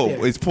mindset. It's a whole.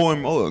 Yeah. It's poor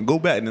and go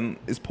back and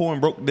is poor and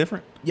broke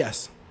different.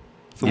 Yes.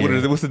 So what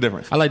is it? What's the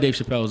difference? I like Dave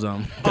Chappelle's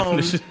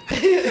definition.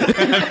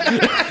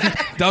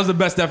 That was the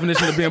best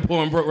definition of being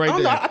poor and broke I right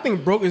don't know. there. I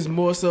think broke is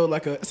more so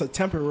like it's a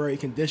temporary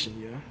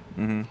condition, yeah.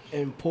 Mm-hmm.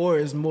 And poor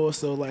is more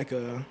so like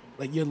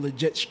you're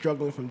legit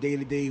struggling from day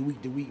to day,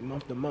 week to week,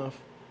 month to month.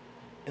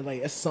 and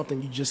like that's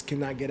something you just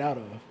cannot get out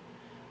of.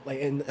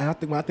 Like, and I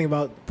think when I think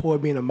about poor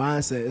being a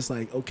mindset, it's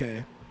like,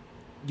 okay,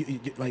 you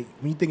like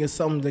when you think of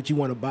something that you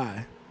want to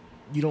buy,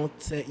 you don't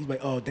say you like,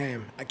 oh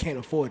damn, I can't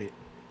afford it,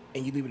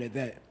 and you leave it at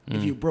that.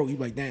 If you're broke, you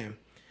like, damn,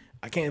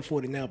 I can't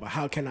afford it now, but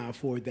how can I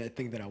afford that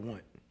thing that I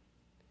want?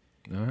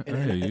 I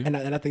hear you. And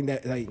I think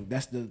that like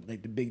that's the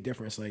big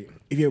difference. Like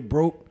if you're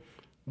broke,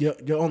 you're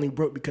only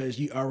broke because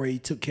you already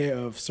took care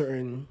of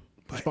certain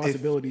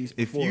responsibilities.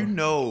 If before. you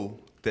know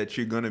that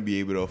you're gonna be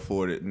able to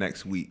afford it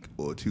next week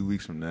or 2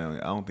 weeks from now,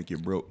 I don't think you're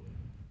broke.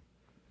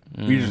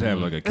 We just have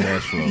like a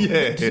cash flow.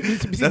 Yeah,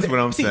 that's what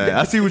I'm saying.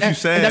 I see what you're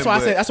saying. And that's why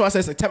but, I said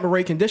it's a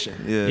temporary condition.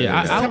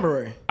 Yeah, It's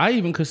temporary. I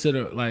even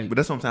consider like. But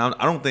that's what I'm saying.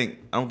 I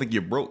don't think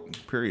you're broke.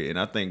 Period. And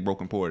I think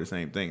broke and poor are the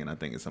same thing. And I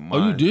think it's a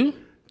mind. Oh, you do?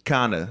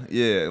 Kinda.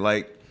 Yeah.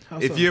 Like How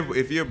if so?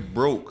 you're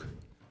broke,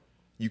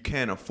 you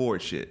can't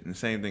afford shit. And the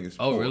same thing is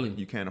Oh, poor. really?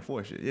 You can't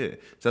afford shit. Yeah.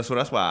 So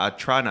that's why I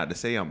try not to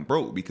say I'm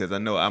broke, because I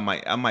know I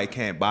might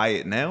can't buy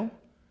it now,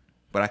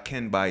 but I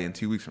can buy it in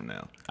 2 weeks from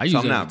now. I use so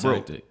I'm it not as a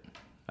broke. tactic.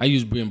 I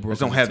use being broke. I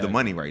just don't as a have the tactic.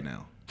 money right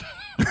now.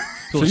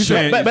 So you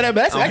saying But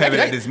that's, I don't have it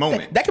at this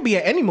moment. That could be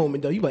at any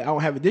moment though. You like, I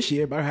don't have it this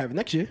year, but I'll have it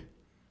next year.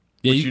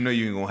 Yeah, But you know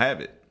you ain't gonna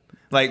have it.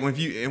 Like if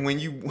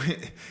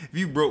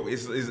you broke,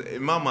 it's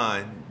in my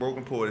mind, broke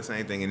and poor the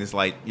same thing, and it's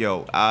like,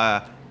 yo,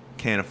 I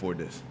can't afford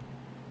this,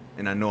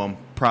 and I know I'm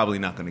probably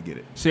not gonna get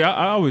it. See,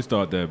 I always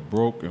thought that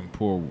broke and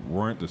poor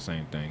weren't the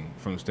same thing,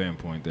 from the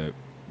standpoint that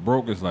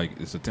broke is like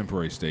it's a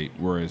temporary state,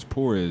 whereas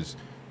poor is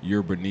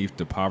you're beneath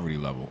the poverty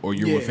level or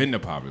you're Yeah. within the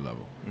poverty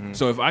level.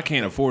 So if I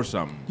can't afford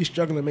something, You're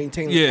struggling to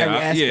maintain every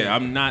aspect.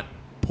 I'm not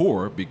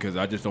poor because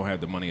I just don't have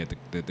the money at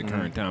the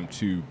current time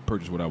to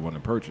purchase what I want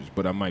to purchase,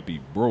 but I might be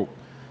broke.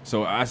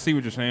 So I see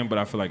what you're saying, but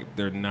I feel like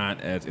they're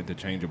not as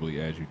interchangeably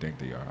as you think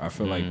they are. I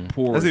feel like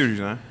poor I see what you're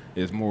saying.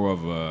 is more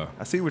of a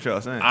I see what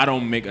y'all saying. I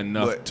don't make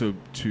enough But-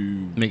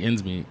 to make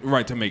ends meet.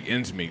 right to make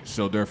ends meet,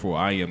 so therefore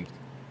I am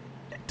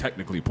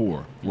technically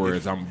poor.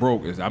 Whereas I'm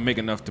broke is I make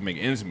enough to make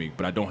ends meet,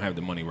 but I don't have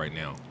the money right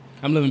now.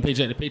 I'm living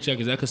paycheck to paycheck.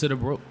 Is that considered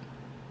broke?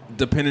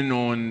 Depending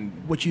on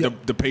What you-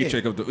 the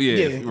paycheck yeah. of the Yeah,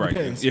 it right.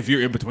 depends. If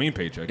you're in between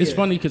paychecks, It's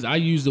funny because I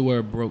use the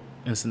word broke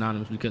and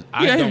synonymous because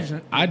Yeah,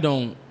 I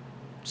don't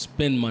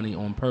spend money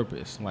on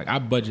purpose. Like I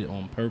budget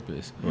on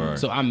purpose. Right.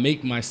 So I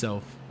make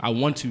myself. I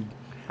want to.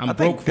 I'm I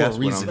broke think for that's a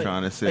what reason. I'm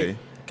trying to say.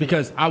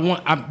 Because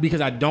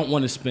because I don't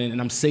want to spend, and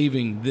I'm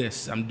saving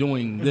this. I'm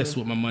doing this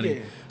with my money. Yeah.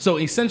 So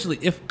essentially,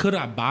 could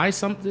I buy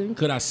something?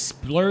 Could I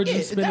splurge and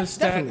Yeah, spend a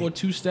stack definitely. or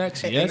 2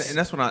 stacks? And- Yes. and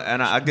that's what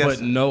I guess.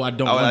 But no, I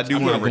don't I want do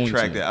to. want I'm to not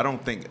retract going to. that.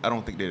 I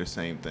don't think they're the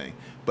same thing.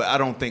 But I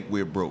don't think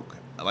we're broke.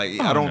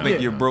 Like I don't no. think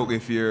Yeah. you're broke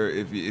if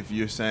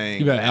you're saying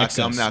You got I'm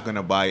access. not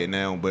gonna buy it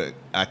now, but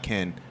I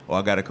can. Or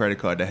I got a credit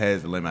card that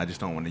has the limit. I just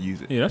don't want to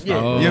use it. yeah, that's Yeah.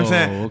 not Oh, You know what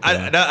I'm saying? okay.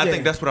 I Yeah.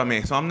 think that's what I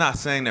mean. So I'm not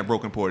saying that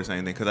broke and poor is the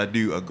same thing, because I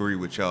do agree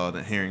with y'all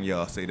that hearing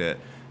y'all say that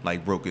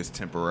like broke is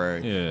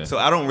temporary. Yeah. So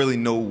I don't really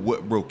know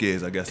what broke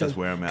is. I guess that's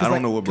where I'm at. I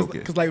don't know what broke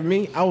is. Because like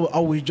me, I would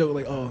always joke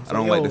like, oh, I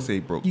don't like to say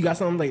broke. You got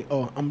something like,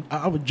 oh,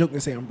 I would joke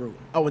and say I'm broke.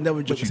 I would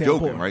never joke But and you say I'm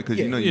joking, poor. right? Because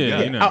yeah. you know you Yeah, got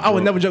you're it. not I would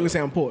broke. never joke and say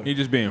I'm poor. You're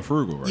just being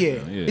frugal right Yeah.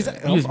 now. Yeah.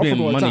 Exactly. You're just I'm being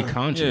frugal all the money time.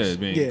 conscious. Yeah,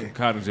 being Yeah.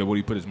 cognizant of what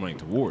he put his money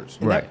towards.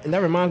 Right. And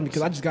that reminds me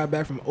because I just got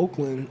back from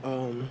Oakland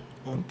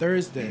on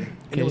Thursday,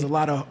 and there was a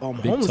lot of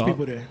homeless talk.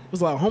 people there. There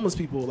was a lot of homeless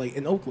people like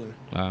in Oakland.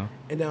 Wow.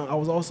 And then I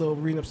was also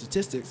reading up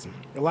statistics.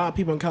 A lot of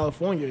people in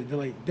California,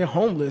 they're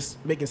homeless,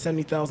 making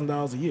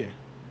 $70,000 a year.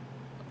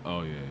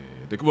 Oh yeah.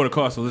 The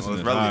cost of listening.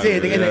 it's is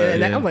relative. higher. And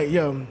yeah. I'm like,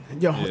 yo,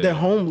 Yeah. they're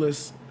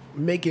homeless,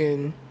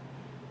 making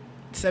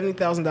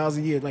 $70,000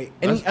 a year. Like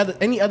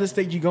any other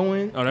state you go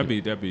in, Oh, that'd be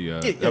that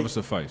would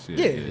suffice.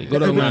 Yeah. yeah, Go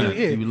to Yeah. Atlanta.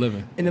 Yeah. You be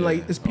living. and then Yeah.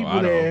 like there's Oh, people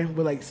Idaho. there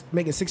with like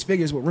making 6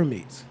 figures with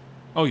roommates.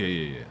 Oh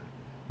yeah.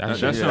 That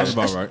shit- sounds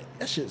about right.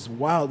 That shit's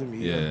wild to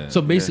me. yo. Yeah.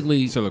 So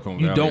basically, Silicon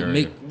you Valley don't area.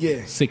 make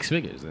Yeah. 6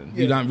 figures. Then.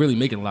 Yeah. You're not really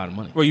making a lot of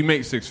money. Well, you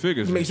make 6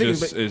 figures. You make It's 6 figures,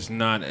 just but it's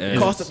not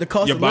as the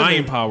cost your of buying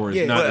living- power is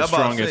yeah. not But as I'm about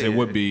strong to as say, it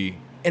would be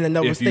In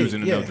another if state, you was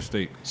in yeah. another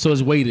state. So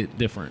it's weighted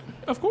different.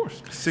 Of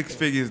course. 6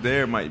 figures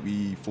there might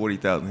be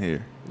 40,000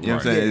 here. You know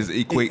what I'm Right. saying? Yeah. It's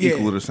equal Yeah.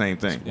 to the same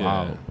thing.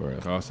 Wow, bro.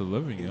 Cost of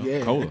living, yo.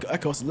 Yeah, Cola.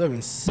 that cost of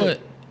living. Sick. But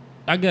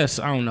I guess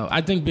I don't know.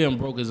 I think being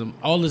broke is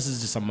all this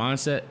is just a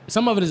mindset.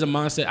 Some of it is a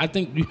mindset. I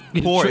think you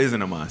can Poor trip-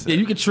 isn't a mindset. Yeah,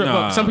 you can trip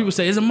Nah. up. Some people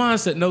say it's a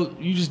mindset. No,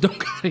 you just don't.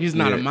 It's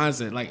not a Yeah.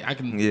 mindset. Like I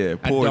can. Yeah,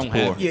 I poor is don't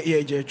have poor. it.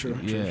 yeah, true.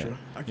 Yeah.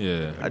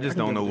 Yeah. I just can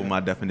don't get know that. what my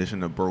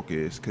definition of broke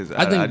is, because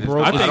I think just,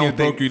 broke- I think don't you're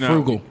broke. You're not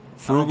frugal.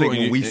 I don't think and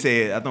when you- we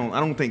say it, I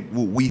don't think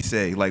what we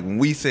say, like when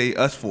we say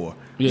us four,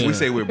 Yeah. when we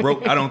say we're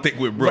broke, I don't think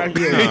we're broke. Right,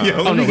 yeah. Yo,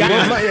 Oh, no, we we got-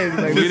 didn't.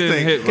 Like, we Just didn't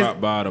think- hit rock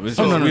bottom. It's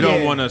Oh, just no, no, we no.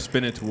 don't Yeah. want to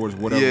spin it towards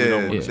whatever we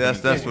don't want Yeah,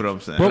 to that's what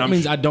I'm saying. Broke I'm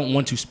means sh- I don't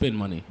want to spend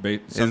money. okay.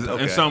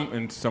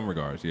 In some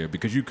regards, yeah,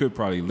 because you could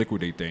probably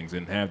liquidate things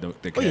and have the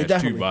cash Oh, yeah, to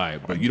definitely. buy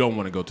it, but you don't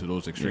want to go to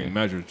those extreme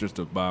measures just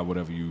to buy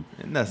whatever you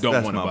And that's don't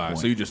my want to buy. point.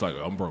 So you just like,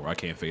 I'm broke, I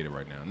can't fade it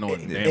right now. No,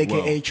 damn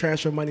AKA well.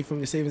 transfer money from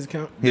your savings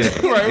account. Yeah,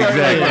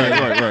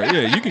 Right.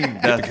 Yeah, you can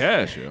get the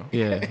cash, yo.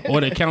 Yeah,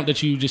 or the account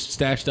that you just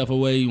stashed stuff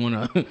away. You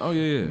wanna Oh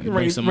yeah,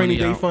 bring some Rainy money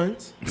day out.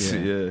 funds.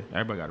 Yeah.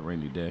 Everybody got a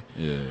rainy day.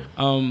 yeah.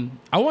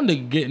 I wanted to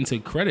get into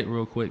credit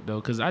real quick though,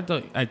 because I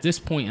thought at this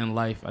point in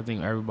life, I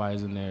think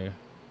everybody's in there.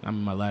 I'm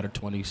in my latter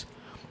 20s,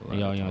 and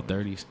y'all in your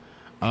 30s.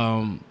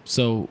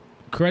 So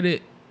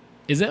credit,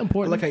 is that I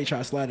important? like how you try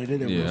to slide it in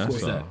there Yeah, real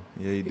quick. that's all.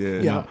 Yeah, he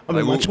did. Yeah, I'm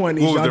in my Like, 20s. What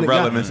was y'all the nigga-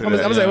 relevance of I'm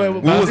that? saying, wait,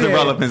 What was the yeah.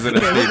 relevance of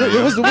that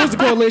statement? What's the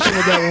correlation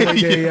with that one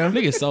right there, yeah?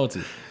 Nigga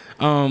salty.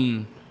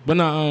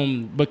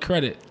 But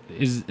credit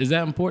is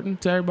that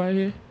important to everybody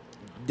here?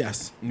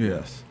 Yes,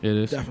 Yes. It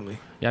is. definitely.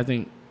 Yeah, I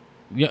think.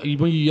 Yeah, when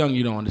you're young,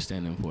 you don't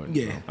understand the importance.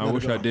 Yeah. bro. I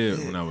wish I at all. did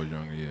when I was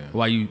younger. Yeah.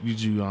 Why you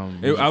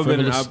I would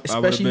frivolous? have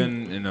Especially-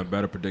 been in a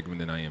better predicament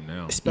than I am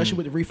now. Especially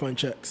with the refund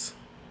checks.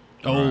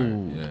 Oh,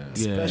 Right,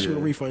 yeah. Especially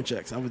with refund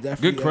checks. I would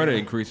definitely. Good credit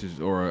increases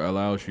or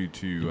allows you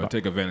to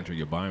take advantage of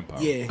your buying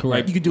power. Yeah,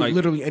 Correct. You could do Like-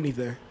 literally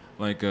anything.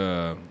 Like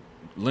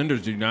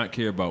lenders do not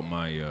care about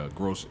my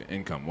gross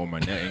income or my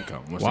net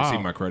income once Wow. they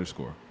see my credit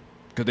score,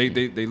 because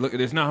they look.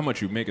 It's not how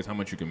much you make; it's how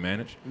much you can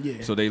manage. Yeah.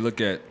 So they look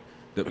at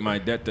my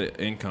debt to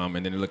income,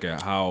 and then they look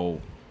at how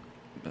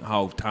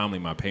timely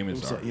my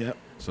payments So, are. yep.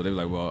 So they're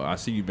like, well, I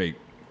see you make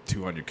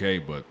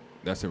 $200K, but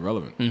that's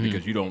irrelevant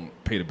because you don't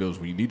pay the bills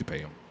when you need to pay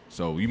them.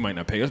 So you might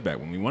not pay us back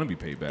when we want to be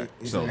paid back.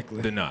 Exactly.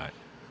 So denied.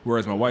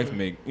 Whereas my wife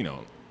make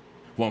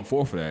 1/4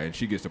 for that, and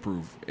she gets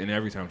approved. And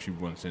every time she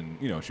wants in,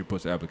 she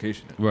puts the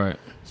application in. right.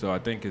 So I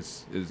think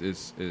it's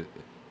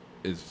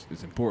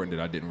important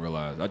that I didn't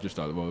realize. I just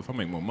thought, well, if I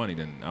make more money,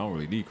 then I don't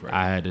really need credit.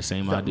 I had the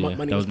same That idea.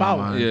 money That was was my power.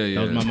 mind. Yeah,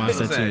 That was my yeah. I'm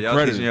mindset saying, too. y'all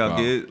Credit teaching is y'all power.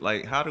 kids,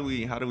 like, how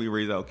do we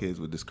raise our kids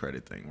with this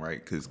credit thing, right?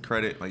 Because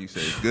credit, like you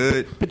said, is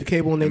good Put the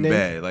cable in their and name.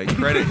 bad. Like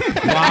credit,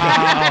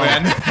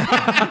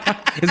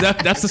 Is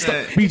that's the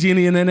stuff?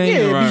 PG&E and NA.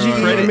 Yeah, Right, PG&E.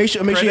 right, Credit- right. make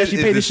sure you credit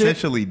actually pay the is shit.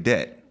 essentially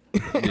debt,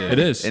 It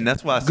is. and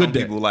that's why some Good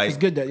debt. people like It's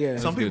good that, yeah.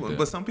 some It's good people, debt.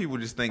 but some people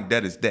just think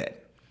debt is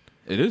debt.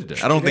 It is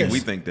that. I don't It think is. we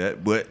think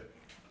that, but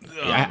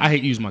I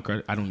hate using my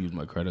credit. I don't use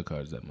my credit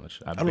cards that much.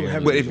 I don't barely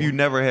have but do. if you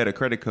never had a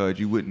credit card,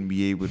 you wouldn't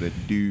be able to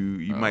do.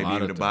 You might be lot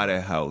able of to buy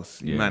that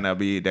house. You Yeah. might not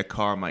be. That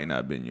car might not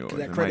have been yours. That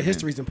It credit might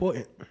history is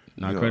important.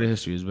 Nah, Yeah. credit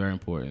history is very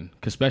important,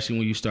 'cause especially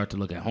when you start to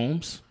look at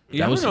homes.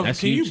 Yeah, I don't know. That's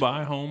Can huge. you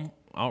buy a home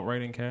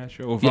outright in cash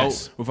or without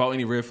Yes. without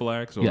any red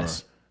flags? Or?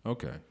 Yes.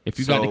 Okay. If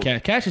you got the So-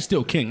 cash, cash is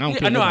still king. I don't Yeah,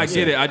 care. I know. what I nobody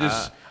get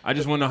says. it. I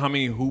just want to know how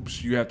many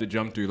hoops you have to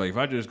jump through. Like if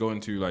I just go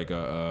into like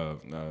a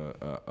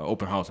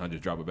open house and I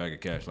just drop a bag of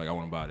cash, like I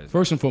want to buy this.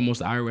 First and foremost,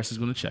 the IRS is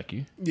going to check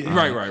you. Yeah.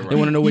 Right. They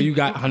want to know where you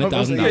got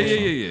 $100,000.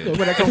 Yeah. Where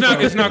that It's come not.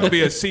 from? It's not gonna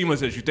be as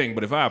seamless as you think.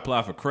 But if I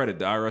apply for credit,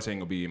 the IRS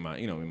ain't gonna be in my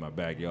in my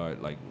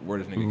backyard. Like where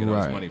does nigga get all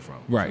Right. this money from?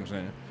 You know Right. what I'm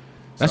saying.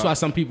 That's So- why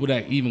some people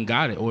that even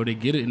got it or they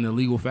get it in a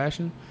legal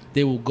fashion,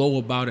 they will go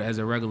about it as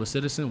a regular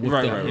citizen with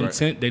Right, the right, right.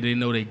 intent that they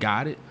know they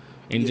got it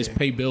and just Yeah.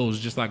 pay bills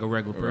just like a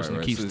regular person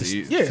right. that keeps So to,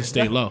 the- Yeah, to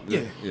stay low.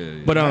 Yeah. Yeah.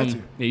 But Had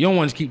to. you don't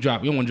want to keep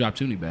drop. You don't want to drop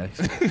too many bags.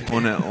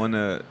 on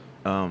the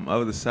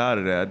other side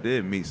of that, I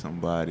did meet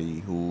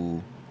somebody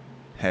who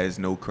has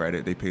no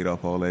credit. They paid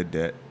off all their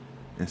debt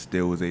and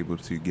still was able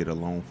to get a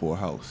loan for a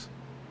house.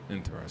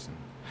 Interesting.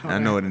 I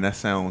know, and that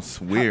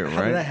sounds weird, How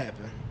right? did that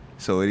happen?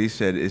 So he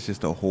said it's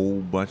just a whole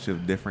bunch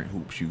of different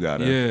hoops you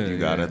gotta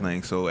Yeah.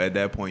 think. So at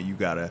that point, you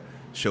gotta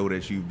show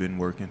that you've been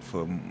working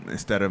for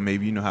instead of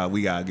maybe how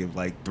we gotta give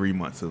like 3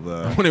 months of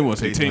When they wanna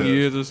see pay 10 stubs.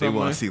 years or They something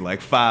want like- to see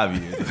like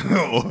 5 years.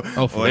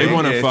 They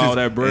wanna it's follow just-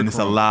 that breadcrumb. And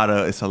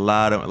it's a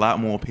lot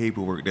more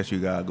paperwork that you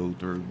gotta go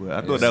through. But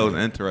I thought that was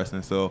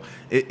interesting. So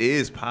it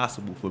is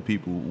possible for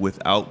people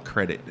without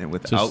credit and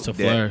without to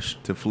debt flourish.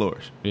 to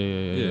flourish. Yeah.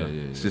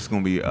 It's just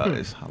gonna be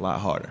it's a lot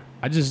harder.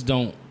 I just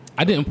don't.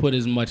 I didn't put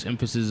as much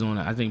emphasis on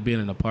it. I think being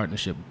in a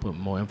partnership put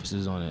more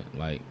emphasis on it.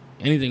 Like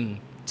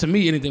anything to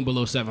me, anything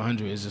below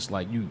 700 is just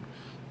like you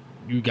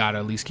gotta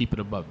at least keep it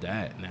above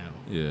that. Now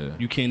Yeah.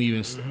 you can't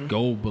even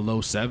go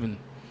below 7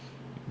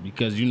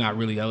 because you're not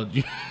really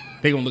eligible.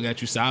 They gonna look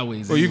at you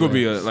sideways. Well, you gonna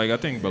anyway. be I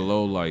think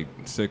below like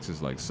 6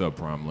 is like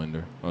subprime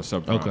lender or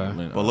subprime. Okay.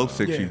 lender. Below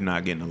 6, Yeah. you're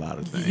not getting a lot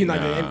of things. You're not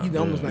getting.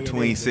 You're almost not getting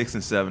Between anything. 6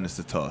 and 7 is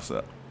the toss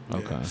up.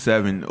 Okay.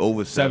 7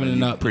 over 7 and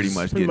you up pretty is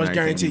much Pretty getting much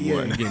everything guaranteed. you Yeah.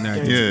 want. Getting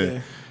Guaranteed, Yeah. yeah.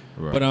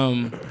 Right.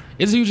 But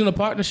it's huge in a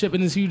partnership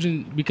and it's huge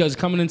in because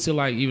coming into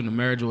like even a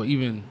marriage or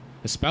even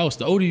a spouse,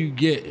 the older you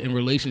get in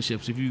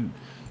relationships,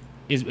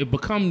 it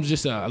becomes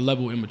just a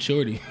level of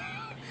immaturity.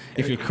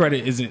 If your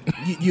credit isn't,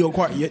 You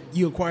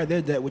acquire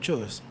their debt with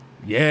yours.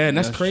 yeah, and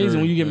that's That's crazy. true.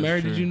 When you get That's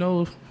married, true. did you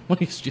know when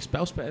your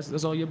spouse passes,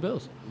 that's all your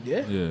bills?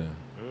 Yeah. Yeah.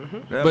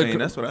 I But mean,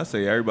 that's what I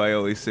say. Everybody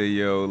always say,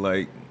 yo,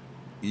 like,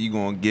 you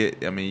gonna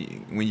get, I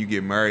mean, when you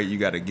get married, you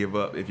gotta give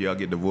up. If y'all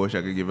get divorced,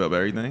 y'all could give up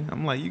everything.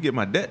 I'm like, you get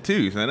my debt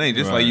too. So it ain't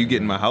just like Right, you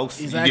getting my house,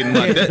 Exactly. you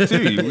getting my debt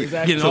too.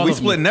 Exactly. So all we of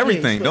them. splitting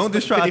everything. Yeah, Don't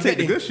just try to take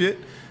the 50-50. good shit.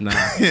 Nah, You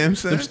know what I'm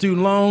saying? them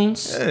student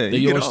loans, Yeah, they're you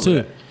get yours all too.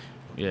 that.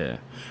 Yeah,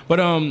 but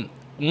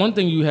one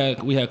thing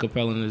we had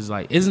compelling is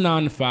like, is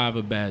 9 to 5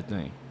 a bad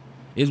thing?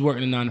 Is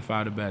working a 9 to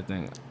 5 a bad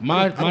thing?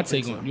 My don't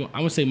take think on, I'm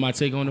gonna say my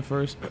take on it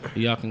first.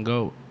 Y'all can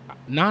go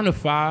 9 to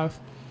 5.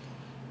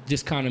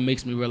 just kind of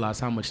makes me realize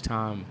how much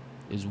time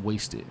is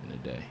wasted in a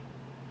day.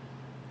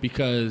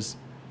 Because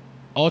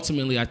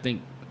ultimately, I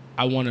think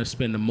I want to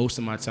spend the most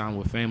of my time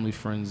with family,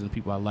 friends, and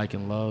people I like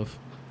and love,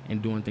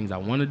 and doing things I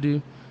want to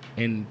do.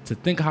 And to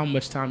think how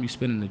much time you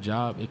spend in the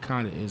job, it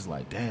kind of is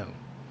like, damn.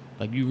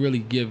 Like, you really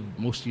give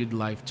most of your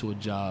life to a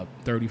job,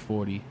 30,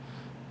 40,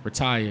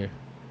 retire,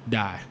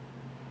 die.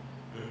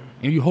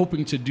 And you're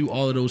hoping to do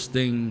all of those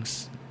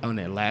things on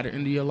that latter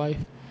end of your life,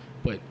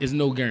 but it's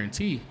no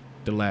guarantee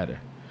the latter.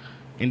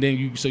 And then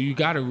you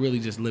got to really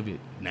just live it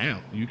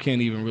now. You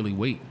can't even really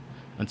wait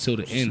until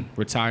the end.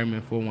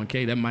 Retirement,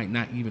 401k, that might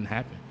not even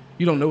happen.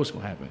 You don't know what's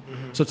going to happen.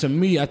 Mm-hmm. So to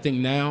me, I think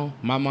now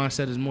my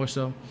mindset is more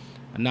so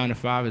a 9 to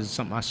 5 is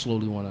something I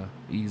slowly want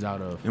to ease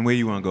out of. And where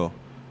you want to go?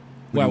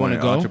 Where I want to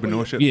go?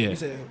 Entrepreneurship?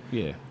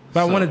 Yeah. But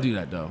I want to do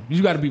that, though.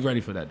 You got to be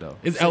ready for that, though.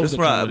 It's That's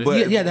right.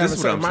 But Yeah, this that's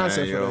is what I'm mindset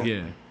saying, for yo. that.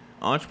 Yeah.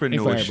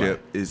 Entrepreneurship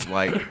is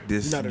like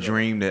this Not at all.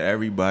 dream that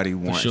everybody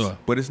wants, sure.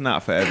 but it's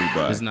not for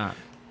everybody. It's not.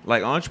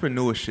 Like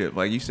entrepreneurship,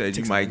 like you said,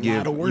 you Takes might a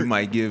lot of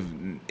work. give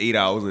 8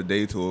 hours a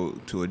day to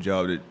a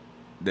job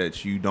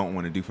that you don't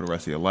want to do for the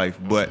rest of your life.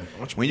 But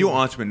when you're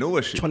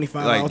entrepreneurship,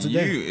 25 like hours a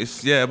day.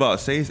 it's about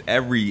say it's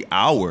every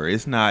hour.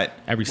 It's not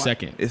Every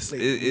second. It's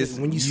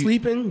when you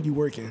sleeping, you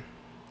working.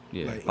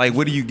 Yeah. Like,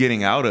 what are you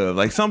getting out of?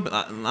 Like,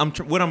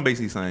 what I'm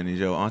basically saying is,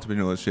 yo,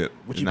 entrepreneurship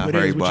What is you not put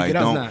for in is what you everybody. get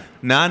out. Don't It's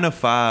not. 9 to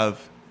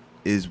 5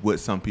 is what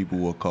some people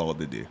will call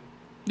to do.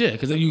 Yeah,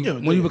 because when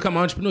you become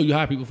an entrepreneur, you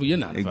hire people for your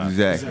 9 to 5.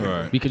 Exactly.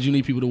 Right. Because you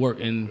need people to work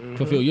and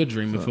fulfill your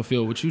dream and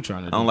fulfill what you're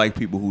trying to do. I don't like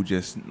people who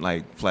just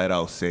like flat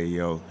out say,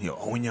 yo,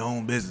 own your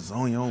own business,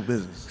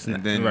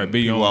 and then Right,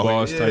 be your people own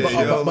always- boss type Yeah,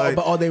 shit. yo, like,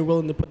 But are they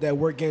willing to put that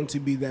work in to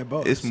be that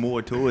boss? it's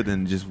more to it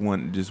than just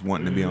wanting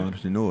to be an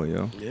entrepreneur,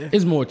 yo. Yeah.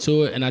 It's more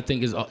to it, and I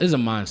think it's a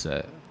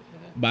mindset.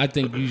 But I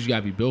think you just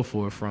gotta be built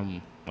for it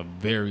from a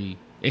very.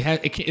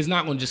 It's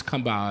not gonna just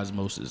come by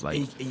osmosis. Like,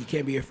 And you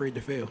can't be afraid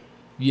to fail.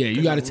 yeah,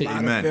 you gotta take.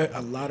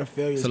 A lot of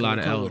failures. It's a lot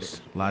of gonna come with L's.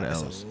 it. A lot of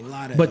It's L's. a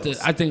lot of But L's.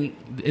 I think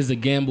is the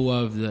gamble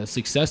of the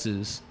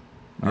successes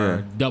are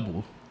Yeah.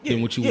 double Yeah,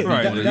 than what you yeah, would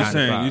Right. do.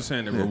 You're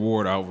saying the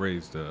reward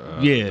outweighs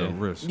the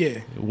risk. yeah.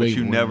 But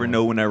you never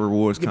know when that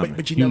reward's coming.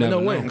 But you never know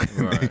when.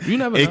 Right. You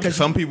never know.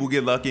 Some people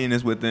get lucky and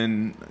it's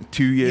within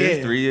 2 years,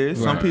 Yeah. 3 years.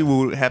 Some Right.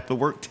 people have to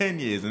work 10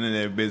 years and then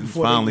their business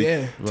Before they- finally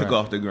yeah. took Right.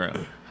 off the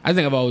ground. I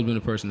think I've always been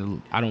a person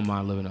that I don't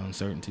mind living in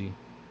uncertainty.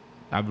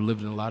 I've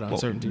lived in a lot of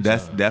uncertainty.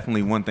 That's so-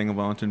 definitely one thing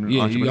about Yeah,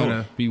 entrepreneur. you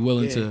gotta be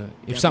willing Yeah. to.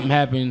 If something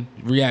happened,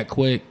 react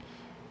quick.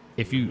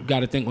 If you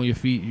gotta think on your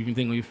feet, you can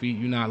think on your feet.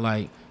 You're not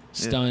like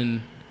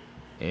stunned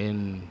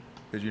and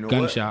 'Cause you know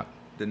gunshot.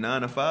 what? The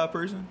 9 to 5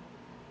 person,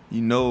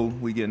 you know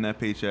we getting that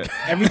paycheck.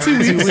 Every 2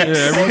 weeks.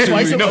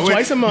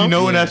 Twice a month. You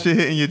know when that shit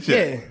hitting your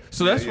check. Yeah.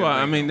 So that's why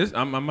I mean this.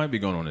 I might be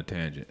going on a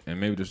tangent, and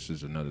maybe this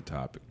is another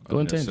topic Go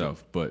on in tangent.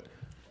 itself. But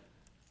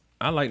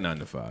I like 9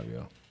 to 5,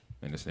 yo.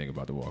 And this nigga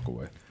about to walk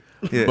away.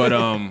 Yeah.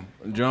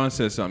 But John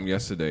said something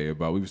yesterday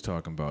about we was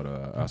talking about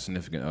our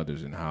significant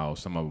others and how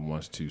some of them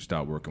wants to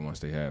stop working once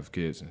they have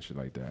kids and shit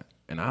like that.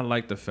 And I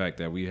like the fact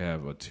that we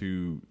have a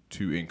two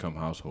income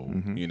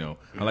household. You know,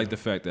 I like the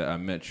fact that I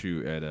met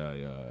you at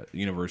a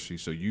university,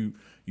 so you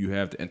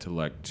have the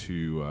intellect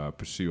to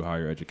pursue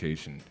higher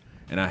education.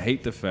 And I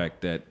hate the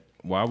fact that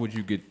why would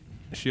you get?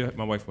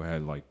 My wife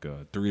had like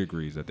 3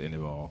 degrees at the end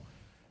of it all.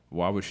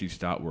 Why would she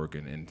stop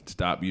working and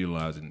stop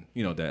utilizing,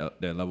 that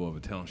level of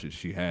intelligence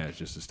she has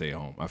just to stay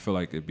home? I feel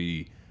like it'd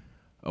be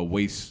a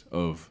waste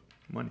of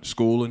Money.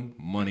 schooling,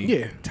 money,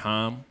 Yeah.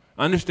 time.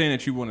 I understand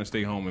that you want to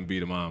stay home and be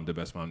the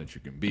best mom that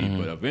you can be,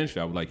 but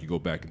eventually I would like you to go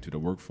back into the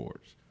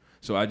workforce.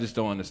 So I just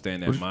don't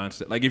understand that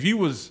mindset. Like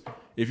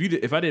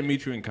if I didn't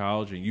meet you in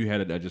college and you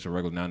had just a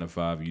regular 9 to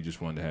 5 and you just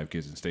wanted to have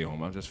kids and stay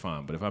home, I'm just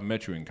fine. But if I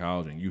met you in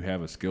college and you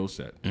have a skill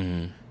set,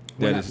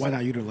 Why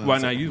not utilize Why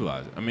it? not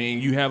utilize it? I mean,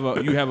 you have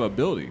a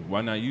ability.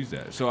 Why not use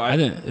that? So I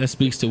think that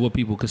speaks to what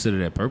people consider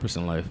their purpose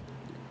in life.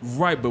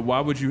 right, but why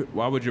would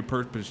your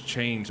purpose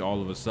change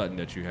all of a sudden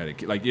that you had a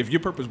kid? Like if your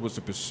purpose was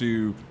to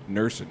pursue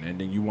nursing and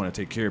then you want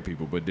to take care of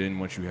people, but then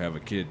once you have a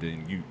kid,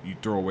 then you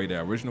throw away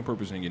that original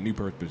purpose and your new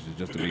purpose is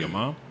just to be a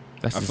mom.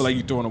 I feel like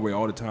you're throwing away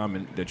all the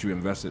time that you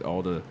invested,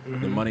 all the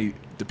money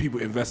the people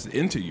invested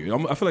into you.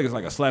 I feel like it's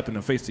like a slap in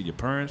the face to your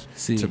parents,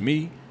 to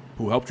me,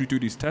 who helped you through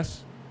these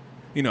tests.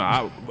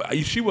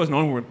 She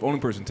wasn't the only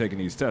person taking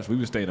these tests. We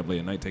were staying up late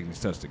at night taking these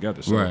tests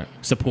together. So, Right.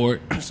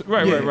 Support.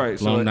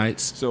 Right. Long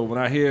nights. So when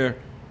I hear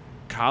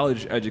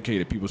college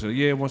educated people say,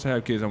 "Yeah, once I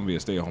have kids, I'm gonna be a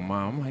stay at home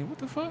mom," I'm like, "What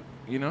the fuck?"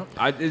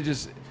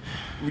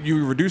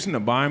 You're reducing the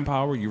buying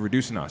power, you're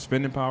reducing our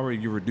spending power,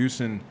 you're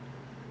reducing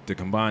the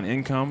combined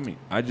income.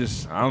 I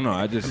don't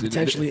know.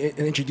 Potentially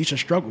introduce a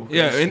struggle.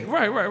 Yeah,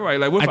 right.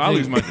 Like, what if I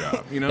lose my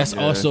job? That's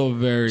also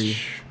very,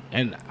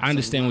 and I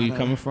understand where you're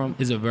coming from.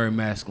 Is a very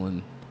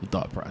masculine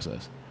thought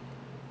process.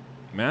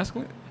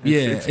 masculine.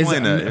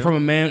 Explain that, from a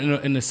man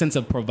in the sense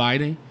of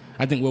providing.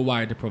 I think we're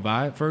wired to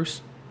provide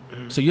first.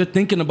 So you're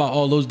thinking about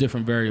all those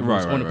different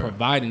variables on the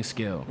providing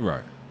scale.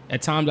 Right.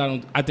 At times,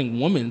 I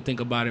think women think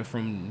about it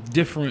from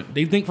different.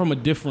 They think from a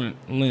different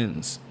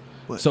lens.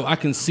 So I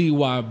can see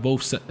why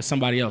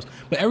somebody else, but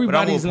But I'm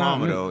everybody's with not.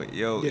 Palmer though.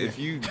 Yo, Yeah. if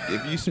you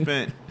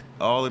spent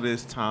all of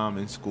this time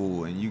in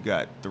school and you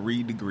got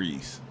 3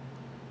 degrees,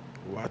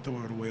 Why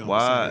throw it away all why?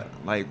 the sudden?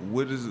 Like,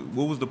 what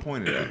was the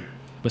point of that?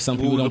 But some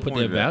What people was don't the put point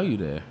their of that? value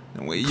there.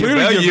 Your Clearly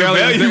value, your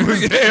value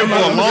was there for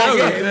a long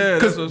Yeah, time. that's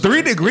Because what-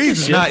 3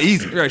 degrees is not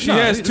easy. Right, she No,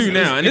 has it's- 2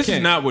 now, and it this is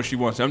can't. not what she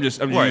wants. I'm just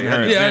Right, using her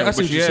yeah, example, I see but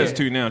what she you're has saying.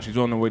 2 now. She's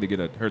on the way to get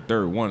her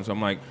third one. So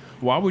I'm like,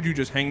 why would you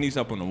just hang these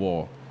up on the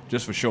wall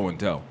just for show and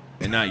tell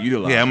and not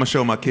utilize? Yeah, I'm gonna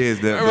show my kids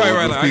that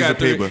Right, this I piece got of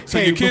paper. So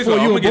Hey, your kids before are,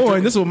 you I'm were gonna get born,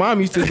 to- this is what mom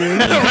used to do.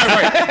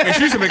 right. And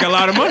she used to make a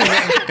lot of money,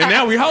 and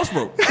now we house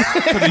broke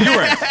because of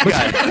your ass.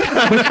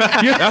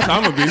 That's how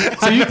I'm gonna be.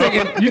 So you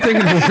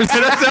thinking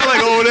That sound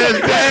like old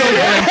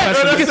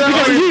ass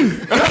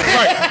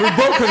Right, we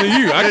broke because of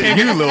you. I can't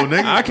you, get little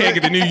nigga. I can't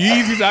get the new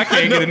Yeezys. I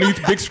can't get a new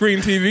big screen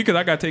TV because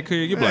I gotta take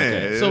care of your black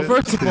ass. So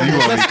first of all, you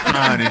gonna be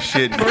crying and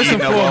shit, and First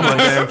and eating up all my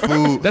damn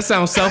food. that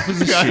sounds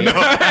selfish as shit.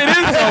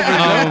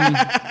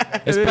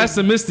 It's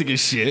pessimistic as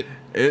shit.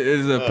 It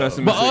is a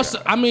pessimistic. But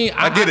also, I mean,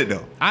 I get it,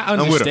 though. I I'm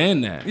with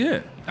understand that.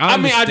 Yeah. I I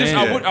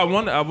understand.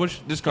 wonder. I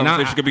wish this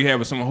conversation could be had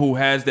with someone who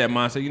has that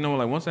mindset. You know,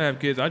 like once I have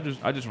kids, I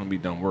just want to be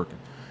done working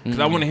because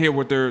I want to hear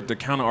what the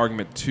counter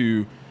argument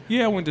to.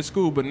 Yeah, I went to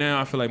school, but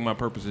now I feel like my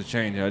purpose has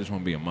changed. I just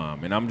want to be a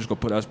mom, and I'm just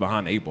gonna put us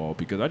behind the 8 ball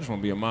because I just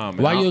want to be a mom. And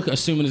Why I'll- you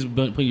assuming this?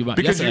 Putting you behind?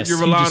 Because That's a you're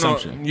huge relying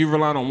assumption.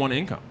 on one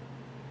income.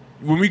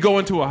 When we go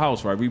into a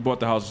house, right? We bought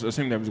the house,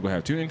 assuming that we're gonna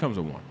have 2 incomes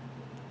or 1.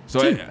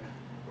 So,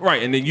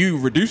 right, and then you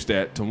reduce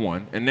that to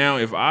 1, and now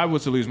if I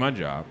was to lose my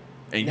job,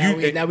 and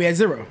now we had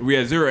 0. we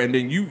had 0, and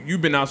then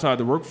you've been outside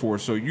the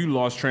workforce, so you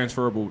lost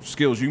transferable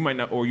skills. You might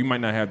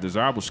not have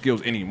desirable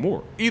skills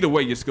anymore. Either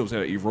way, your skills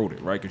have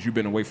eroded, right? Because you've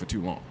been away for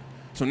too long.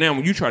 So now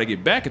when you try to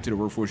get back into the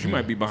workforce, you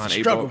might be behind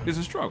 8 ball. It's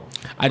a struggle.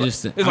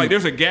 It's like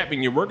there's a gap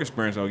in your work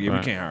experience. Oh yeah,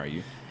 we can't hire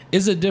you.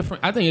 It's a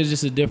different. I think it's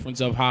just a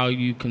difference of how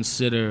you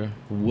consider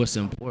what's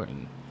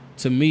important.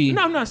 To me,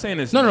 No, I'm not saying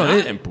it's no,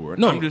 not important.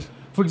 No, I'm just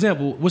for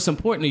example, what's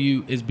important to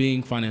you is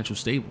being financially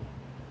stable.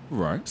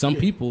 right. Some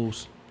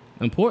people's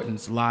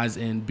importance lies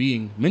in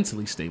being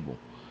mentally stable,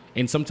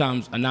 and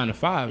sometimes a 9 to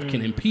 5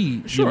 can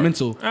impede your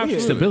mental Absolutely.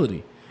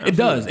 stability. It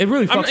does. It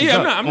really fucks us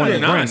up I'm on not the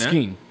denying grand that.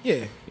 scheme.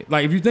 Yeah.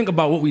 Like if you think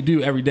about what we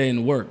do every day in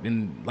the work,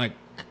 and like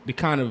the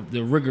kind of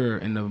the rigor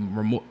and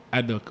the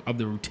of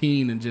the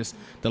routine and just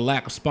the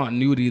lack of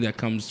spontaneity that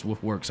comes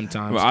with work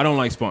sometimes. Well, I don't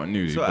like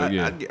spontaneity, So but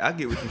yeah. I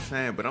get what you're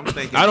saying, but I'm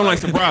thinking I don't like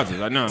surprises.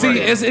 I know. See, right.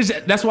 it's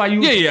that's why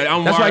you. Yeah.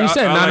 That's why you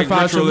said I 9 like to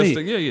 5 for me.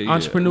 ritualistic. Yeah.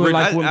 Entrepreneur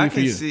life wouldn't I be for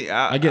can you. see.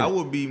 I get I it.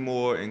 would be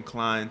more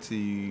inclined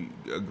to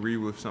agree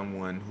with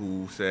someone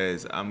who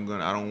says I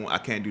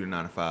can't do the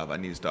 9 to 5. I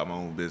need to start my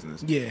own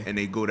business. Yeah. And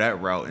they go that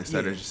route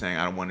instead of just saying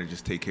I don't want to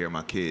just take care of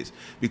my kids,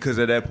 because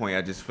at that point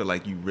I just feel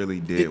like you really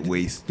did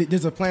waste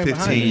There's a plan 15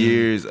 behind it.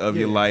 years of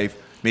your Yeah. life,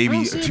 I maybe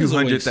don't see it as a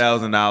waste.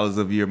 $200,000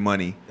 of your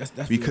money, That's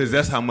what because it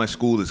that's is. how much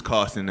school is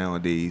costing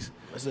nowadays.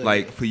 That's it.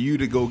 Like for you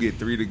to go get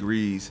 3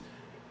 degrees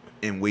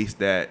and waste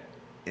that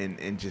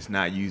and just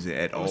not use it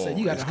at all, saying,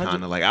 you got it's 100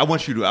 kind of like I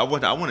want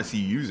to see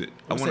you use it.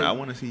 I saying,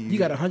 want to see you. You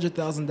got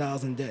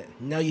 $100,000 in debt.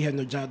 Now you have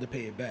no job to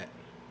pay it back.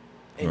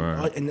 And,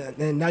 Right.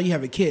 and now you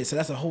have a kid, so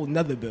that's a whole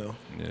nother bill.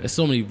 There's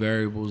so many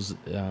variables,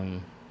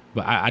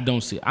 but I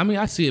don't see. I mean,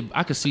 I see it.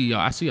 I can see y'all.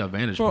 I see your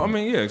advantage. Well, I point.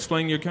 mean, yeah.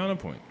 Explain your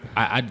counterpoint.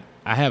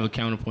 I have a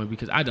counterpoint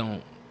because I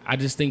don't. I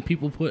just think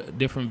people put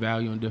different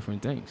value on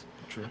different things.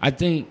 True. I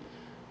think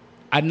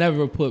I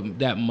never put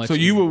that much. So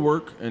you would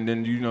work, and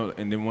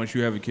then once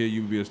you have a kid,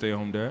 you would be a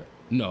stay-at-home dad.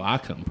 No, I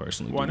couldn't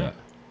personally Why do not?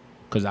 that.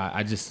 Because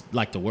I just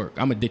like to work.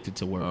 I'm addicted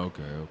to work.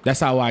 Okay. That's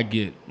how I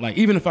get. Like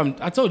even if I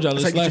told y'all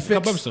this That's how you last get your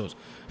couple fix. episodes,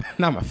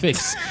 not my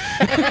fix.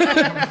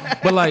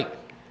 But like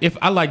if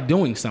I like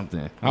doing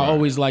something, I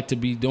always like to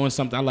be doing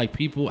something. I like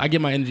people. I get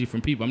my energy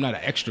from people. I'm not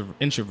an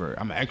introvert.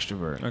 I'm an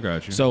extrovert. I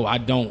got you. So I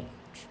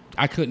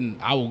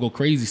will go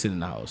crazy sitting in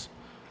the house.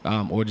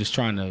 Or just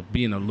trying to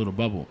be in a little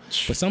bubble.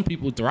 But some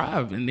people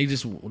thrive and they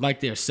just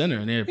like their center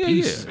and their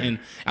peace. yeah. And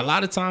a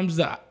lot of times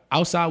the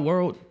outside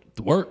world,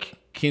 the work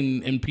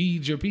can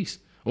impede your peace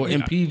or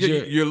impede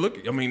your. You're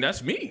looking. I mean,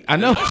 that's me. I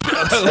know.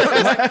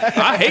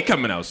 I hate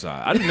coming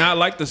outside. I do not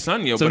like the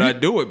sun, So but you- I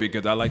do it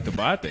because I like to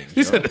buy things.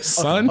 You yo. said the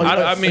sun.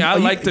 I mean, I Are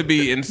you- like to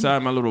be inside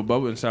my little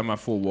bubble, inside my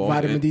 4 wall.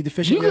 Vitamin and- D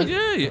deficient. girl?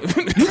 Yeah.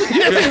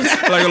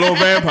 Like a little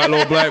vampire,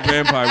 little black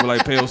vampire with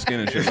like pale skin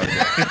and shit like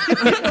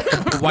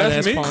that. White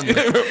That's ass me. palm.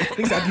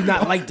 Things I do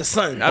not like the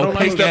sun. I don't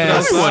like Opaque stepping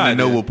ass. I want to outside.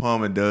 know what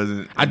Palmer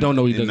does. I don't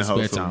know what he in does the in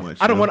house spare so time. much.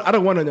 I don't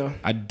want to know.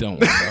 I don't.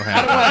 Look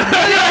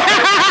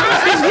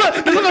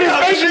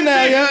at his face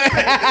now, yo.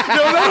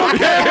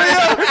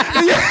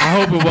 I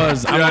hope it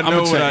was. Yeah, I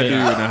know what I do it.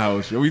 in the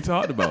house. Yo, we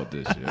talked about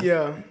this shit.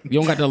 Yeah. You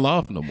don't got to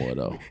laugh no more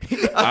though. You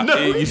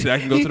said I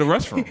can go to the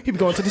restroom. He be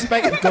going to the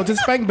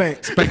spank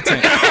bank.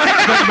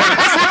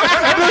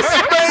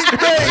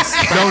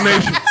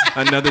 Donation.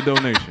 Another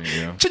donation,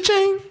 yeah.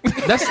 Cha-ching.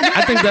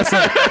 I think that's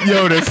a,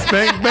 Yo, the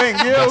spank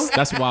bank, yo.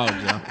 that's wild,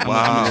 yo.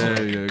 Wow.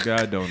 Yeah,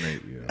 gotta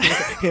donate,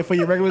 yeah. Here for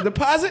your regular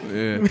deposit.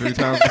 Yeah, 3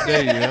 times a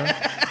day,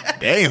 yeah.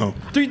 Damn.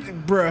 3,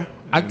 bruh.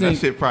 I That think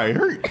shit probably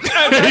hurt. The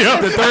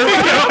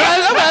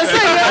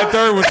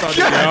third one started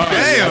to get hard.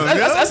 Damn.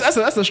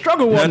 That's a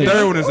struggle one. That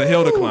third one is a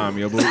hill to climb,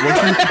 yo. But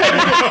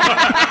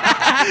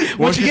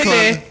Once you get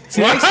there,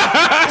 see, it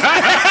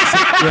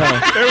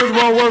was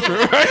more worth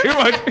it,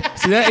 right?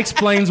 see, that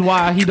explains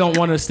why he don't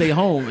want to stay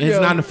home. His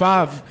 9 to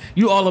 5,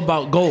 you all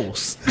about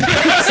goals. You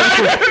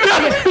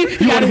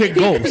want to hit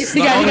goals. he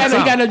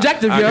got an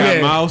objective, I yo.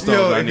 got milestones.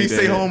 Yo, I if need you to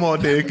stay hit. home all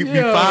day, it could be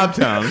Yo. 5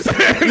 times. Like,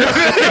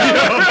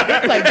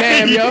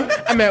 damn, yo,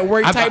 I'm at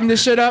work typing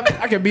this shit up.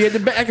 I could be at the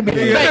bank. I could be at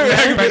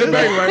the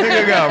bank.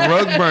 Nigga got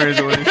rug burns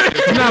on his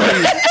shit.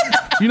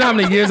 You know how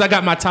many years I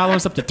got my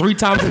tolerance up to 3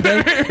 times a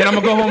day? And I'm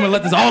going to go home and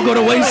let this all go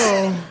to waste?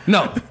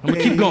 No. I'm going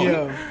to keep going.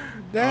 Yo,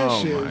 that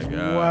Oh shit my is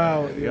God.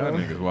 wild, Y'all yo.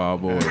 niggas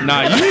wild boys.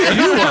 Nah,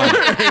 you are.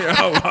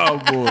 Y'all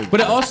wild boys.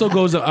 But it also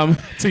goes to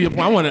your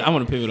point. I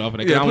want to pivot off of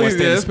that. 'Cause I don't want to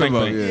stay in the spank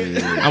bank.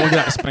 I want to get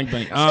out the spank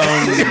bank.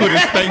 This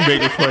spank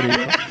bank is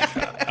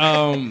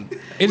funny.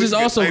 It just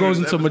also later goes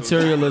this into episode.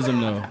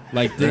 materialism though.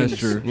 Like things. That's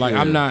true. Like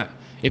Yeah. I'm not.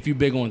 If you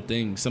big on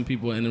things, some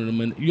people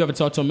you ever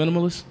talk to a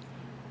minimalist?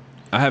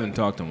 I haven't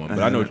talked to one, but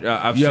I know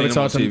I've You seen ever him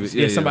talk on to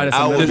TV. somebody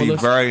I that's would be minimalist?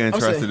 very I'm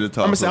interested saying, to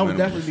talk I'm to saying, I would him.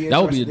 definitely be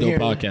That would be a interested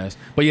dope to hear. podcast.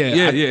 But yeah,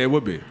 Yeah, it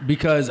would be.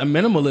 because a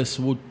minimalist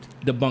will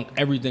debunk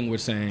everything we're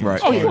saying. Right.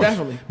 Oh yeah,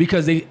 definitely.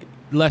 Because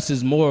less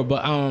is more.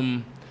 But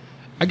I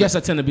guess I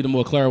tend to be the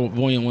more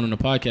clairvoyant one on the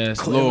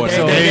podcast. Lord,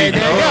 So, There you go.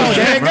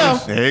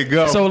 There you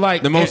go. so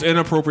like the most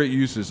inappropriate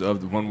uses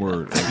of the one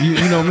word. you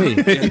know me.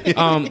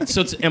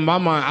 In my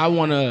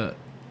mind,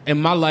 in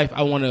my life,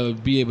 I want to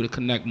be able to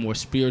connect more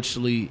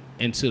spiritually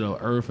into the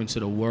earth, into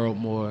the world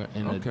more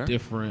in a Okay.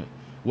 different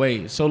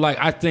way. So like,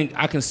 I think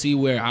I can see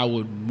where I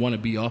would want to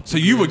be off. So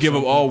you would give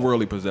up all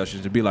worldly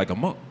possessions to be like a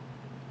monk,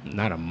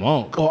 not a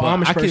monk Or but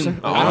Amish I can- person.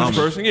 honest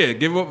person. Yeah,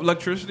 give up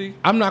electricity.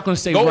 I'm not going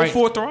to say Go right.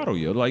 full throttle,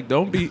 yo. Like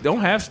don't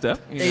half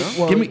step. You know?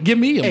 Well, Give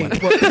me your hey, money.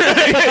 well,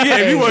 yeah,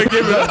 if you want to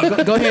give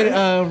it. go ahead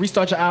and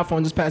restart your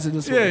iPhone. Just pass it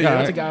this way. Yeah.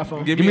 I'll take your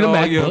iPhone. Give me the all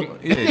MacBook. your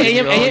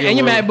and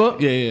your MacBook.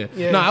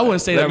 Yeah. No, I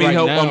wouldn't say Let that me right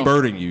help now.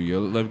 unburden you,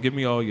 yo. Give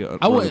me all your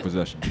I worldly would-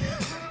 possessions.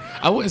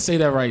 I wouldn't say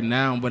that right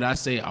now, but I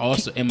say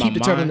also in my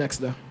Keep the mind. turtlenecks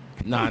though.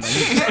 Nah,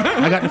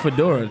 I got the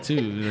fedora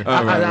too.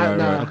 All right, right,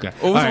 nah. right. Okay.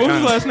 What was All right, his all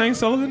right. last name?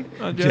 Sullivan?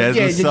 Jasmine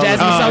Yeah, Sullivan.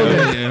 Jasmine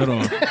Sullivan. Yeah, hold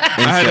on.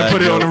 I had to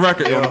put it on the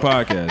record on the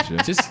podcast.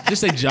 Yeah.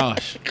 Just say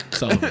Josh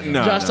Sullivan.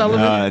 No, Josh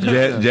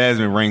Sullivan.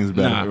 Jasmine rings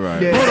better. Nah.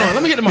 Right. Yeah. Hold on,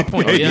 let me get to my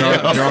point.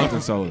 Yeah.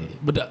 Jonathan Sullivan.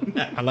 But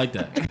I like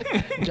that.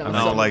 I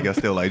don't like. I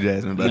still like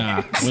Jasmine better.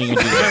 Nah, we ain't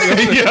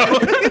gonna do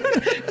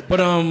that. But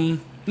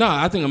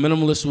I think a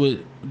minimalist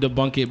would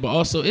debunk it. But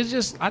also, it's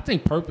just I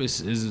think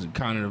purpose is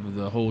kind of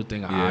the whole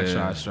thing I Yeah.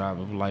 try to strive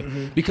of life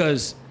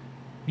because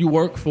you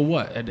work for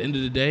what? At the end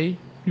of the day,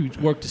 you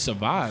work to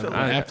survive. And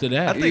after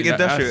that, I think Yeah, if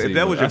that's I your, see if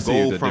that was what- your I see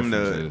goal the from the,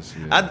 difference is,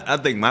 yeah. I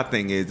think my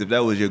thing is if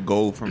that was your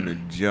goal from the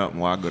jump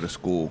while I go to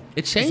school.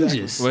 it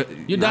changes. What-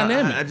 You're Nah,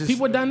 dynamic. I just-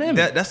 People are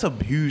dynamic. That's a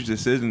huge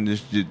decision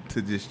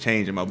to just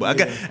change in my book.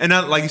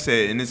 Like you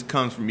said, and this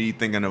comes from me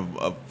thinking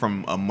of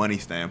from a money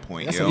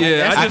standpoint. That's Yo. a-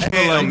 Yeah, I I just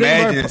can't feel like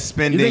imagine you're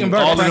spending thinking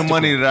very all of the practical.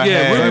 money that I Yeah,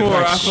 have. we're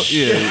more.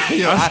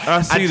 You know,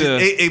 I see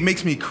the. it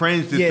makes me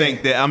cringe to Yeah.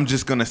 think that I'm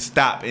just gonna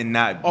stop and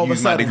not All of a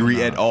use my sudden.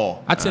 degree at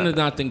all. I tend to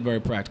not think very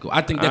practical.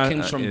 I think that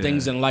comes from yeah.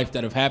 things in life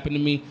that have happened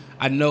to me.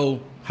 I know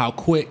how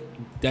quick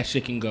that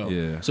shit can go.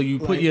 Yeah. So you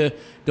put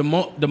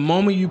the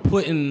moment you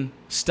put in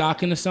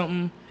stock into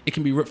something, it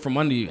can be ripped from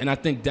under you. And I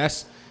think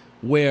that's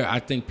where I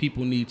think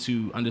people need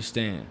to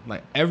understand.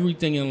 Like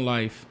everything in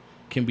life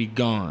can be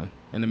gone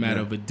in a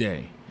matter of a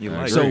day. You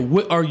like So it.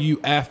 what are you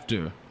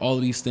after all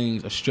of these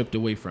things are stripped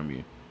away from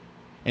you?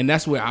 And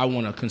that's where I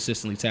want to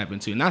consistently tap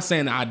into. Not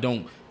saying that I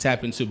don't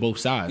tap into both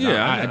sides.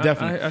 Yeah, I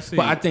definitely. I see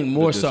but I think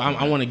more the so, I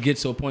disconnect. want to get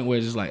to a point where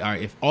it's just like, all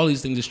right, if all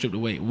these things are stripped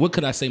away, what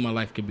could I say my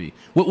life could be?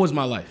 What was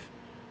my life?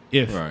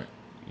 If, Right.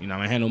 you know,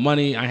 I had no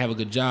money, I have a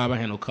good job, I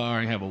had no car,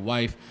 I have a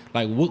wife.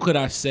 Like, what could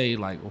I say?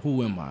 Like,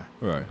 who am I?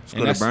 Right. Let's And go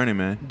to that's- Burning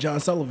Man. John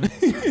Sullivan.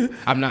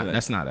 I'm not.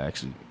 That's not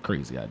actually a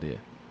crazy idea.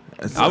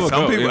 I would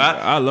go.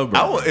 I love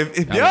Burning Man.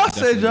 If I y'all would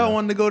said definitely y'all go.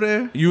 wanted to go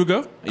there, You would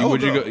go? I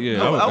Would you go. go? Yeah.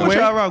 No, I I would wish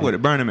go. y'all rock with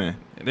it. Burning Man.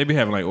 They be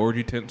having like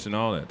orgy tents and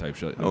all that type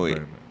shit. Oh wait,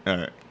 Burning all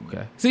right.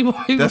 Okay. See, boy,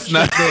 you That's go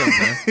not straight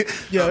there, man.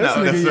 Yo, this not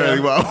nigga, necessarily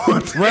yo. what I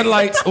want. Red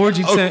lights,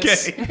 orgy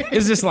tents. Okay.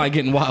 It's just like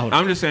getting wild.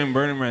 I'm just saying,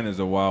 Burning Man is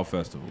a wild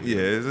festival. Yeah,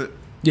 is it?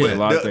 Yeah. But A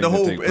lot of the things that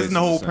whole take place isn't the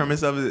at the whole same-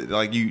 premise of it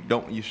like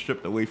you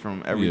stripped away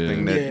from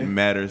everything Yeah. that Yeah.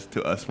 matters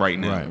to us right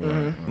now. Right,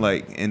 right.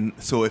 Like, and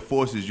so it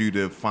forces you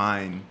to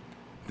find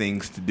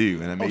things to do,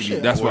 and maybe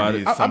shit. That's why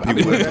orgies, I- some I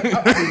people.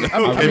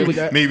 agree with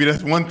that. Maybe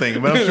that's one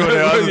thing, but I'm sure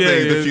there are other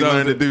things that you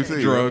learn to do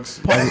too.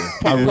 Drugs.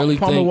 I really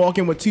Palmer think. walk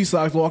in with 2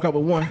 socks, walk out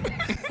with 1.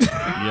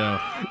 Yeah.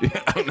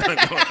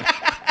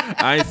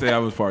 I ain't say I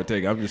was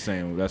partaking. I'm just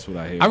saying that's what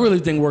I hear. I really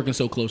think working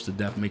so close to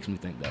death makes me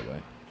think that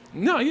way.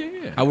 No,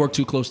 yeah. I work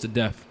too close to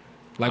death.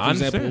 Like, for I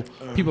example,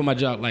 understand. people in my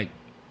job, like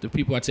the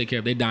people I take care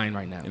of, they're dying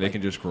right now. And they Like,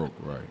 can just croak,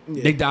 right?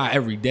 they die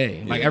every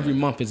day. Like Yeah. every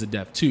month is a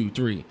death. 2,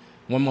 3.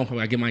 1 month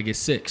I might get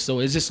 6. So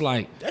it's just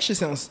like That shit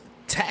sounds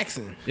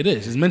taxing. it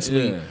is. It's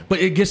mentally, Yeah. but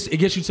it gets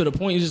you to the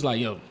point. It's just like,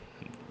 yo,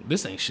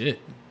 this ain't shit.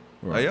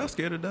 Are y'all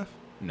scared of death?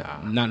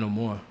 Nah. Not no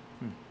more.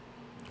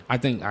 I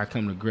think I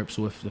come to grips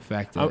with the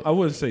fact that I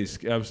wouldn't say.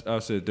 I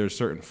said there's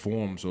certain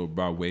forms or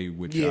by way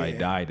which I Yeah.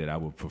 die that I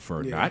would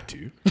prefer not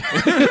to.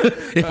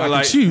 if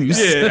I could choose,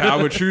 Yeah,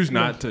 I would choose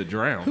not to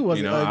drown. Who was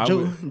you it? know, I Joe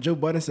would- Joe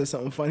Budden said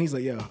something funny. He's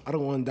like, "Yo, I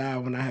don't want to die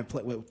when I have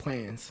with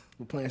plans.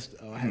 With plans,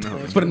 I have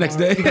plans for the next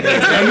day. like,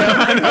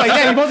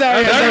 yeah, you both out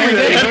here every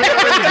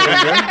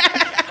day.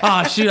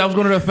 Oh shoot, I was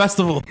going to the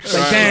festival. Like,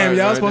 damn,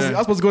 y'all I was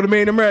supposed to go to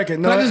Made in America.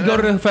 No, Can I just go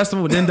to the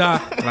festival and then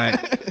die?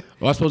 Like,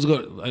 or I was supposed to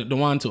go like, the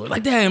wine tour.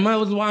 Like, damn,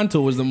 the wine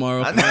tour was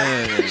tomorrow.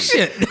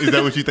 Shit. Is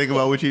that what you think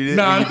about what you did?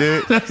 Nah, when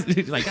you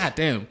did? like, god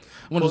damn.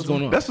 What's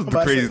going on? That's what I'm the about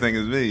to crazy say- thing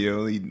is, me,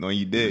 yo. When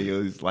you did,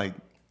 yo, it's like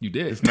You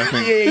did.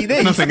 nothing. Yeah, he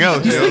did. Nothing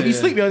else. You yo. sleep, you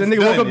sleep, yo. The nigga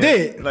woke up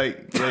dead.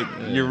 Like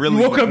you're really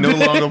Woke up no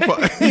dead.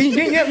 longer. you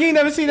ain't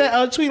never see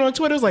that tweet on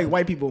Twitter? It was like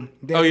white people.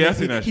 Damn, Oh, yeah, I he,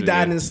 seen that he shit, died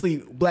yeah. in his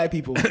sleep. Black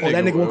people. Oh,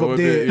 that nigga woke up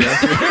dead.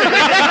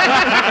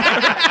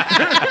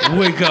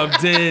 Wake up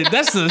dead.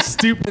 That's the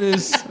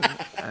stupidest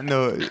I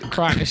know.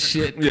 crock of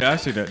shit. Yeah, I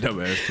see that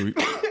dumbass tweet.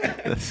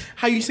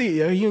 How you see it,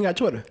 yo? You ain't got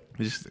Twitter.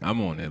 Just, I'm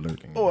on that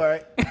lurking. All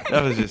right.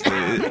 that was just.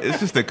 It's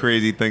just a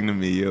crazy thing to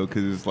me, yo.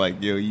 Because it's like,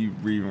 yo, you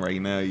reading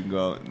right now, you can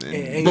go out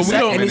Any But we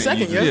don't- any you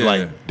second, just yo. Yeah.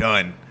 like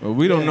done. Well,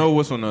 we don't Yeah. know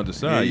what's on the other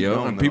side, you yo.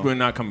 don't And know. people are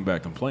not coming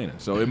back complaining.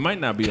 So it might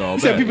not be all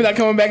You bad. said people not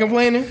coming back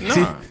complaining?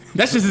 Nah.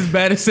 That's just as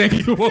bad as saying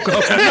you woke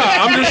up. No,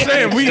 I'm just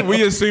saying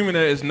we assuming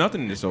that it's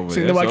nothingness over See,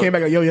 there. nobody so- came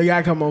back. Like, yo, y'all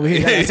gotta come over here.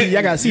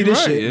 Y'all gotta see You this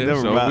right, shit. yeah.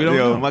 Never so mind. we don't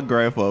Yo, know. my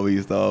grandfather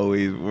used to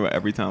always,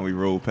 every time we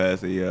rode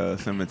past a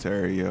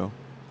cemetery, yo,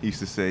 he used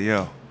to say,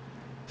 yo,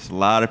 there's a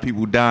lot of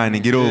people dying to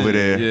get over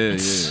there. Yeah,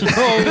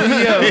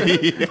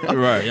 yeah. Oh,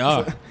 Right.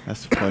 yeah.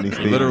 That's a funny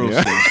statement. Literal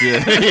yeah. sense,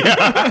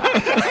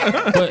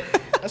 yeah. But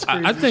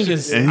I think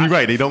it's And he's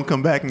right. They don't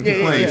come back and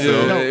complain. yeah.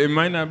 So Yeah, it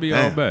might not be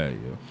all bad,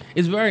 yo.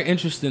 it's very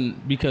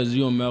interesting because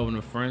you and Melvin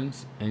are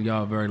friends and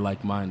y'all are very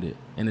like-minded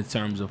in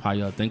terms of how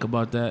y'all think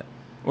about that.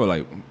 Well,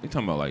 like, you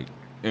talking about, like,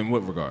 in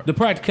what regard? The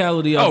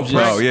practicality of just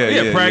Oh, yeah,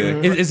 yeah,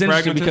 pragma- It's interesting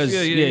pragmatist, because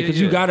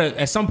yeah. you gotta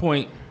at some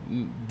point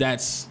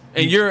that's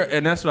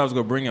And that's what I was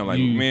gonna bring up. Like,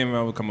 You- me and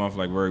Mel would come off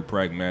like very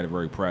pragmatic,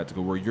 very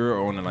practical. Where you're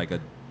on like a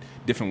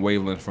different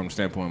wavelength from the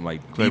standpoint of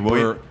like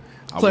Clairvoyant. deeper.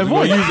 I was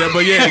gonna use that,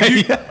 but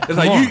yeah, it's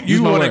like on, you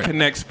use my want to word.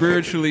 connect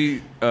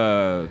spiritually.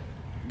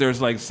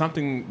 There's like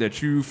something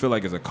that you feel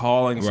like is a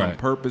calling, some Right.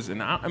 purpose,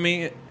 and I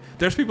mean,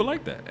 there's people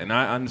like that, and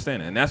I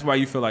understand it, and that's why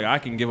you feel like I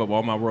can give up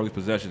all my worldly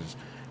possessions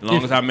as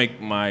long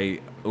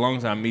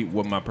as I meet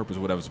what my purpose,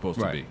 what I was supposed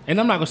to be. And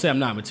I'm not gonna say I'm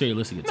not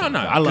materialistic. At No, times. no,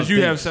 I love because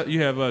you things.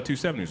 have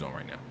 270s on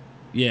right now.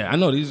 Yeah, I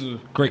know these are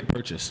great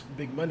purchase.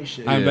 Big money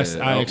shit. I Yeah, invest. I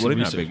well, actually they're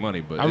not researched. big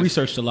money, but I it's-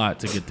 researched a lot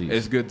to get these.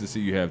 It's good to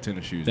see you have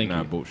tennis shoes Thank and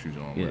not you. boat shoes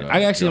on. Yeah, without-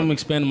 I actually am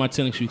expanding my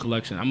tennis shoe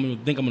collection. I'm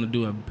gonna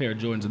do a pair of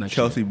Jordans next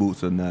year. Chelsea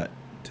boots are not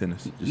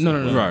tennis. Just No.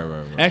 Right. Actually,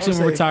 I'm I'll gonna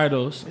say- retire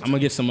those. I'm gonna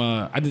get some.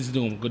 I just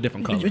do a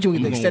different color. What you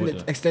I'm get? going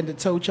with Extended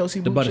toe Chelsea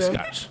the boots?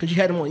 butterscotch. Because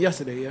you had them on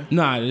yesterday, yeah.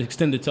 Nah, the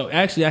extended toe.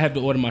 Actually, I have to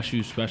order my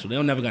shoes special. They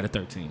don't never got a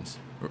 13s.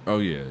 Oh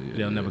yeah.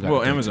 They'll never got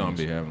Well, the Amazon 13s.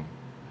 be having them.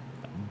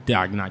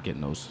 They're not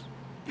getting those.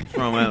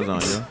 from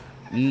Amazon,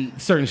 yo.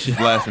 Certain shit.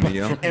 Blasphemy,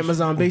 yo.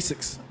 Amazon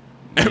Basics.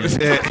 My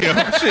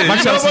Chelsea-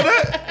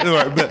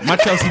 My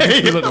Chelsea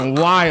boots be looking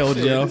wild,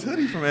 yo. This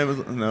hoodie from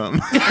Amazon. No.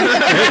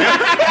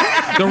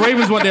 The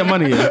Ravens want their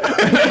money. Yo.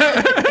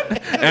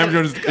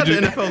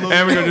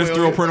 Amazon just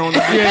threw a print on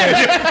them.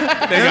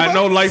 Yeah, They got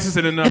no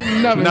licensing and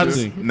nothing.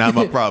 nothing. Not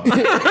my problem.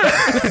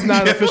 This is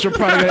not an official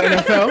product of the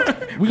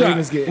NFL.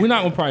 Ravens We're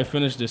not gonna probably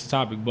finish this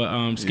topic,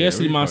 but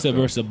scarcity we fucked mindset up.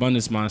 versus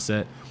abundance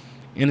mindset,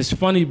 and it's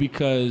funny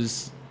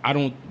because I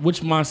don't.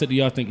 Which mindset do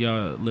y'all think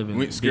y'all live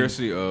in?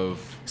 Scarcity of.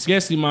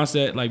 Scarcity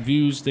mindset like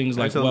views things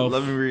like So wealth.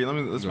 Let me read.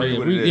 Let's Yeah, read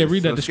what read- it is. yeah,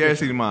 read that So description.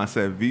 scarcity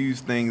mindset views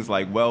things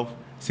like wealth,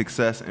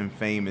 success, and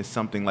fame as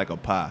something like a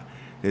pie.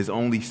 There's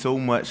only so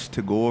much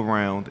to go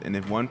around, and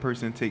if one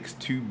person takes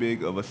too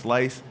big of a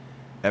slice,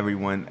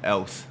 everyone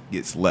else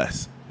gets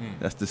less.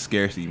 That's the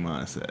scarcity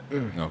mindset.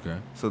 Okay.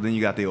 So then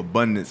you got the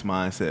abundance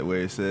mindset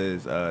where it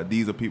says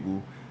these are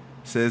people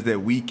says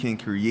that we can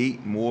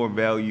create more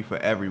value for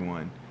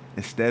everyone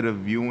instead of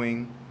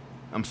viewing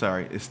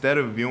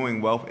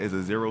wealth as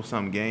a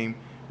zero-sum game.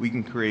 We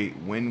can create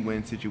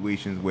win-win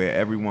situations where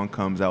everyone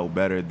comes out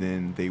better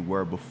than they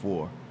were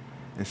before.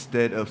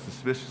 Instead of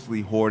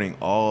suspiciously hoarding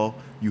all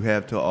you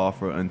have to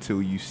offer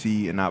until you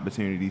see an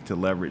opportunity to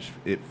leverage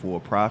it for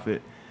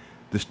profit,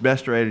 the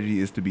best strategy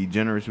is to be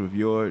generous with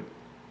your.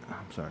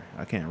 I'm sorry,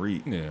 I can't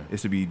read. Yeah.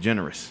 It's to be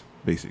generous,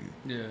 basically.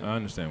 I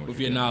understand what with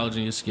you're your getting knowledge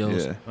and your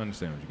skills. Yeah. at. I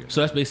understand what you're getting.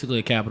 So that's basically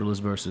a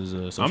capitalist versus a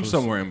socialist. I'm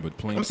somewhere in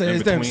between. I'm saying in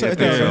is that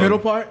between. the middle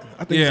part?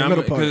 I think it's the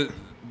middle part. because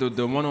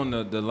the one on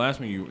the last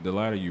one the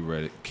ladder you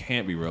read, it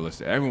can't be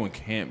realistic. Everyone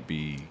can't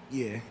be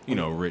Yeah.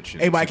 rich.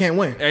 Everybody can't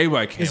win.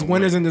 Everybody can't. It's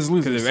winners and there's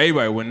losers. Because if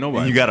everybody win, nobody.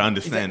 And you got to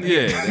understand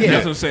Yeah, that.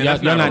 that's what I'm saying. Y'all-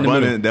 That's y'all not not in the a- middle.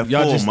 Abundant, that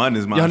Y'all full just-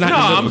 abundance y'all mindset. not No, in the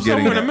I'm middle. somewhere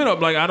in the that. middle.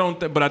 Like I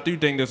don't, but I do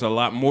think there's a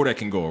lot more that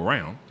can go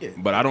around. Yeah,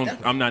 But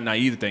I'm not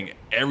naive to think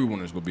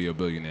everyone is gonna be a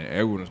billionaire.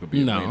 Everyone is gonna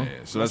be a No.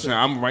 millionaire. So that's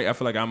I'm right. I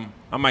feel like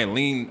I might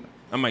lean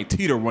I might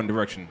teeter one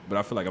direction, but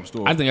I feel like I'm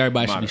still. I think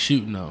everybody should be moderate.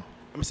 shooting though.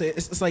 I'm saying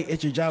it's like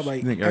it's your job.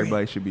 Like I think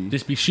everybody should be.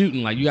 Just be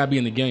shooting. Like you gotta be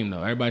in the game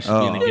though. Everybody should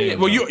be in the Oh. game.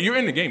 Well, though. you're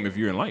in the game if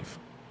you're in life.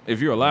 If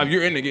you're alive,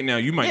 you're in the game. Now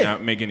you might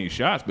not make any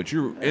shots, but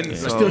you're in. the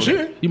still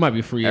shooting. You might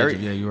be a free Eric-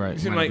 agent. Yeah, you're right. You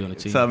seem might be like- on the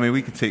team. So I mean,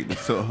 we can take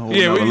this to a whole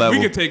Yeah, nother level.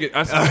 we could take it.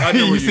 I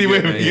know You where see you're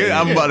where getting at.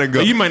 I'm about to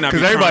go. But you might not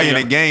because be everybody in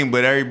trying the game,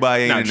 but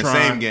everybody ain't not in the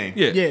trying. same game.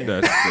 Yeah, Yeah.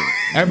 That's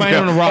Everybody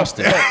on the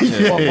roster. or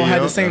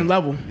had the same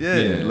level, Yeah, I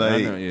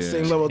like know, yeah.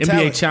 same level of NBA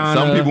talent. China.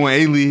 some people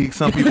in A League,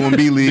 some people in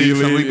B League,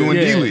 some people in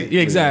yeah, D League.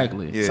 yeah,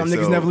 exactly. Yeah, Some so-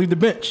 niggas never leave the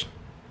bench.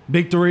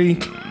 Big three.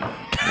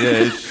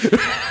 Yeah, it's,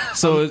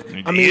 So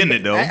I mean, in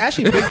it though.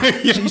 actually,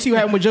 you see what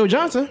happened with Joe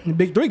Johnson? The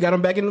Big Three got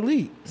him back in the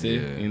league. see,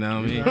 you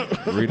know what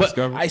I mean.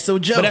 rediscovered. ISO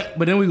Joe.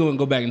 But then we're gonna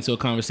go back into a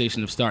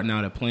conversation of starting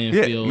out at playing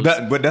Yeah, fields.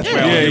 but that's where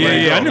Yeah, I was yeah, getting yeah.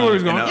 I ready to knew go. where he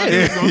was going. You know? I knew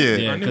where he was going. Yeah. I yeah,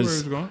 knew where he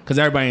was going. because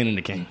everybody ain't in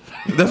the game.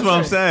 That's what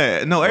I'm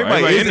saying. No,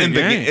 everybody everybody is in in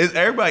the the game. game.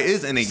 Everybody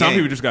is in the game. Some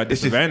people just got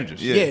It's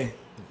disadvantages. yeah.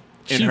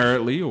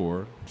 Inherently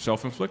or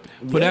self-inflicted.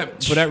 For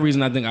that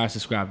reason, I think I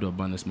subscribe to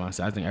abundance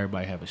mindset. I think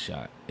everybody have a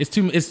shot. It's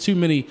too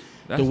many.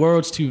 The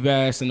world's too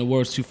vast and the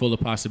world's too full of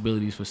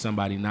possibilities for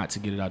somebody not to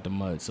get it out the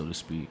mud, so to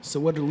speak. So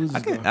where do the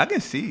losers go? I can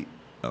see.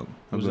 Oh,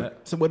 What was that?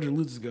 So where do the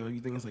losers go? You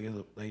think it's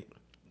like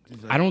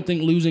I don't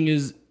think losing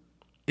is.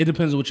 It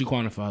depends on what you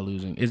quantify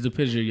losing. It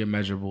depends on your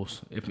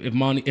measurables. If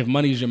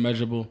money is your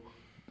measurable,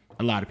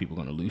 a lot of people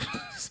are gonna lose.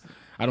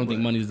 I don't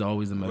think money is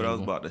always the What I was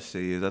measurable. about to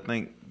say is, I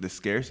think the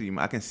scarcity.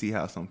 I can see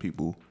how some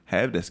people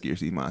have that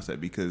scarcity mindset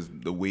because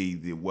the way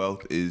the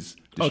wealth is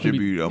Oh, it can be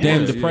distributed damn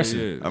amongst depressing.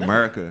 Yeah.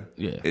 America.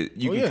 Yeah.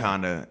 You Oh, can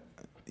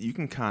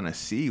yeah. kind of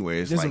see where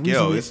it's There's a like,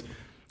 reason yo, we- it's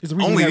there's a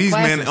reason we have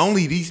classes.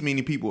 only these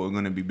many people are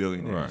going to be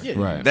billionaires. Right.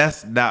 Yeah. Right.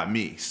 That's not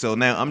me. So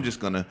now I'm just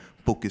gonna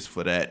focus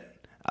for that.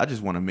 I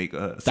just want to make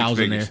a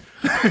Thousandaire.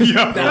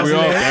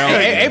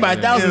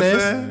 Everybody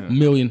thousandaires.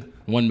 Million,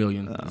 1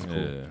 million.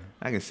 Yeah.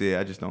 I can see it.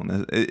 I just don't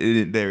know.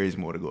 There is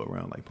more to go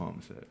around, like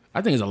Palmer said.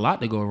 I think there's a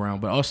lot to go around,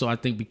 but also I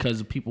think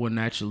because people are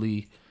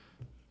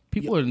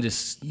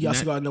just You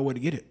also gotta know where to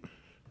get it.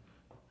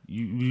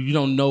 you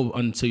don't know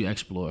until you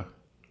explore.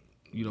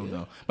 You don't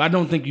know, but I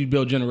don't think you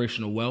build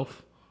generational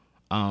wealth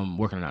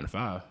working a 9 to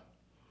 5.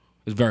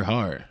 It's very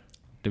hard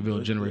to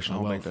build I generational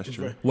don't wealth. think that's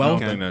true. I Wealth.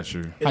 don't think that's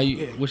true. How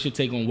you? What's your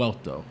take on wealth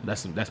though?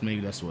 That's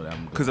what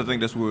I'm. Because I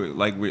think that's where,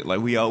 like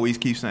we always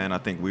keep saying, I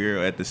think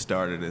we're at the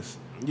start of this.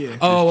 Yeah.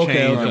 Oh, okay,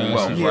 change okay. of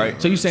wealth, Yeah.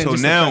 right? So you saying so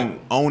just the now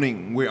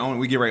fact-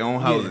 we get ready to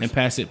own houses. And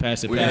pass it.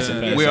 We it.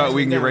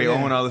 can get ready to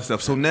Yeah. own all this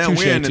stuff. So now Touche,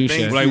 we're in the touche.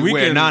 things Like, we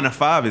where can- 9 to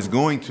 5 is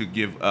going to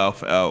give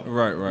out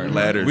Right.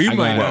 ladders. We I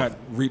might got not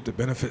reap the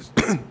benefits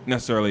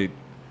necessarily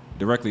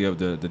directly of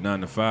the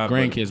 9 to 5.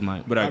 Grandkids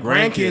might. But our Our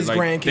grandkids,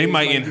 grandkids they might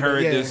might be-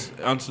 inherit yeah. this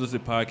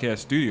unsolicited podcast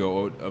studio.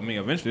 Or, I mean,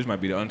 eventually this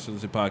might be the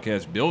unsolicited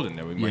podcast building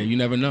that we Yeah, might. you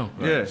never know.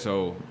 Right. Yeah.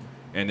 So,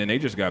 and then they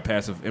just got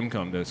passive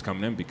income that's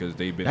coming in because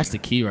they've been. That's the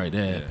key right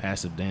there. Yeah.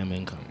 Passive damn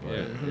income. Bro.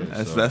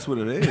 Yeah. That's what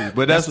it is.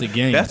 But That's that's the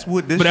game. That's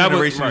what this But that was-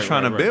 generation is right,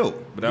 trying right, to right.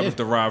 build. But that was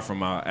derived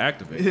from our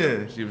active income.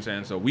 Yeah. See what I'm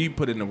saying? So we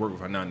put in the work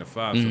with our 9 to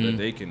 5 so that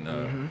they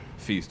can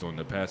feast on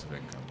the passive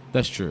income.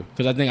 That's true.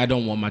 Because I think I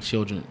don't want my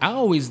children. I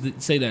always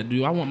say that,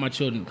 dude. I want my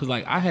children because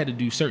like I had to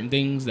do certain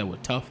things that were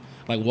tough,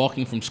 like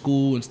walking from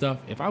school and stuff.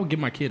 If I would give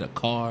my kid a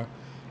car,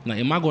 like,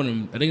 am I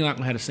going to? Are they not going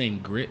to have the same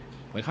grit?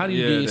 Like, how do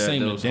you do the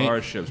same? those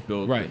hardships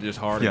build Right. just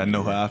harder. Yeah, I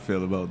know how I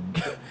feel about.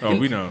 Oh,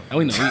 we know.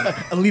 We know.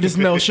 Elitist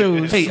male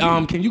shoes. Hey,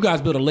 can you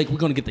guys build a lake? We're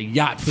gonna get the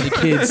yacht for the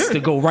kids to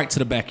go right to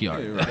the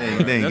backyard.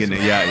 They ain't getting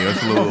a yacht, yo.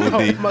 It's a little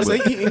OD. Must say,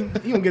 he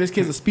gonna get his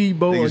kids a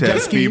speedboat or Niggas had jet a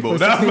ski speedboat.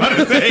 for Nah, I'm about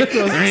to say.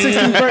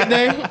 16th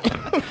birthday.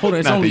 Hold on,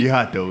 it's Not the only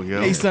yacht though,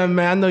 yo. Hey son,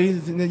 man, I know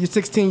you're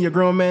 16, you're a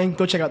grown man.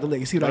 Go check out the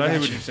lake. See what But I I hear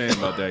got what you. you're saying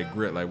about that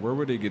grit. Like, where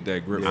would they get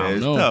that grit Yeah, from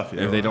it's know. tough,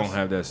 yo. if they don't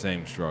have that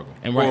same struggle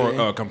And right-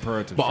 or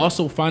comparative? But struggle?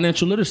 also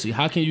financial literacy.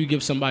 How can you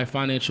give somebody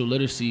financial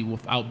literacy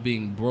without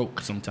being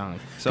broke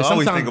sometimes? So 'Cause I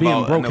always sometimes think being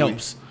about- I broke know we-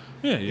 helps.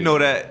 yeah, You know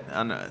that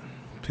I know,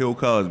 Bill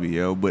Cosby,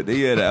 yo, but they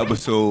had an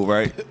episode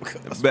right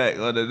back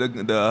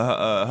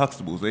the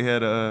Huxtables. They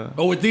had a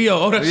Oh, with Theo.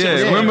 Oh, that shit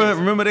was yeah. hilarious.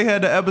 Remember they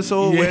had the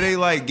episode Yeah. where they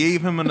like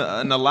gave him an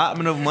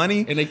allotment of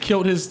money. And they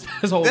killed his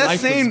whole That life.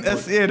 seemed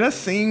was- that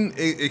seemed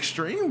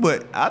extreme,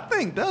 but I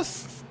think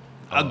that's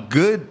a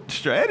good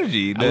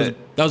strategy. that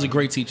was a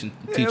great teaching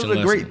Yeah, it was a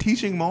lesson. great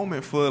teaching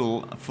moment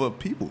for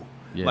people.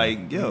 Yeah.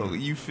 Like, yo,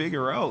 you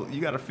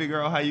got to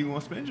figure out how you gonna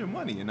spend your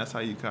money, and that's how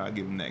you kind of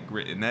give them that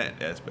grit in that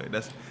aspect.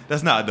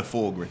 That's not the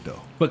full grit though.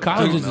 But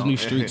college is the No. new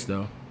streets,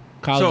 though.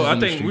 College So is I the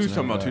new think we streets was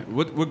talking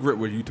now, about what grit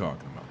were you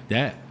talking about?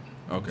 that.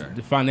 Okay.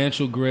 The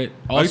financial grit.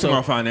 Oh, you Also, talking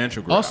about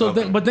financial grit? also,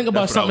 Okay. but think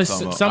about That's what I something was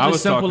talking about. I something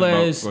was simple talking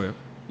about- as go ahead.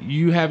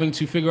 you having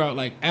to figure out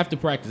like after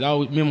practice. I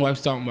always remember I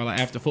was talking about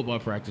like after football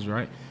practice,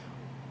 right?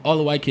 All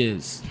the white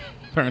kids,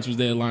 parents was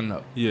there lining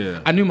up. Yeah.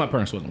 I knew my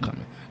parents wasn't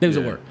coming. They was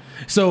at Yeah. work,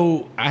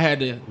 so I had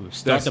to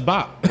start That's- the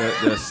bop.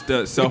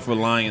 that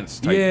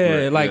self-reliance type Yeah,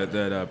 grit, like-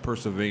 that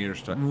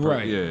perseverance type.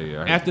 Right.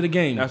 Yeah. After the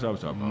game, That's what I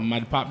was talking about. My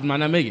pops might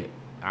not make it.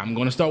 I'm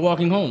gonna start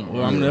walking home,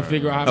 or I'm gonna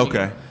figure out how.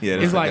 Okay. Yeah,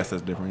 that's- it's I like guess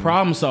that's different.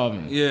 problem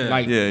solving. Yeah.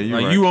 like Yeah, you're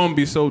Like right. you won't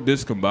be so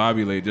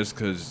discombobulated just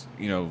because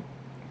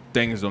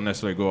things don't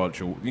necessarily go out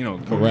your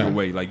Correct.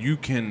 way. Like you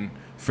can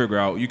figure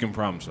out, you can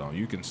problem solve,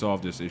 you can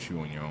solve this issue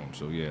on your own.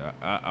 So yeah,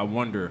 I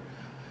wonder,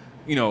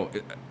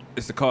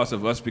 it's the cost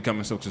of us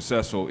becoming so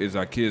successful. Is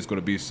our kids going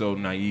to be so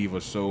naive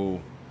or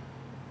so,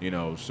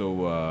 what's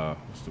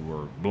the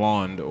word,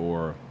 blonde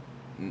or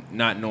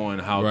not knowing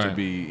how to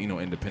be,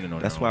 independent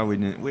on That's their why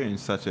own. we're in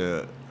such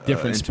a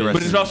Different space. interesting-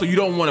 But it's also you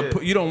don't want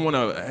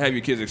to have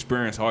your kids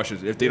experience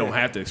hardships if they don't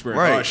have to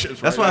experience Right.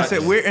 hardships. That's right? why I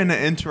said we're in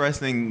an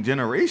interesting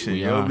generation,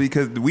 We yo, are.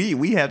 because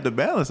we have to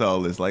balance all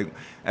this. Like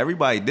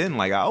everybody didn't.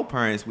 Like our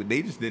parents,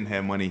 they just didn't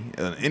have money,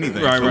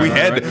 anything. Right, so right, we right,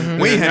 had right. to,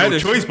 we ain't had no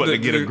Mhm. choice but to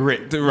get a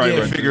grit, Right, to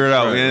right. figure it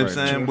out. Right, you know right. what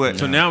I'm saying? But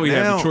So now we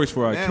have the choice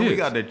for our now kids. we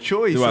got the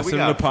choice. Do I so we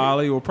send them got to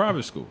poly or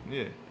private school?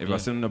 Yeah. If I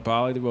send them to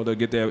poly, well, they'll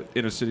get their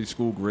inner city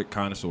school grit,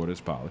 kind of, sort of, it's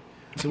poly.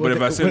 So But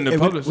if I send them to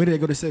public, where did they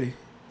go to city?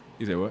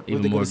 you say what?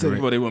 Even they go more to city?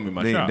 great. Well, they wouldn't be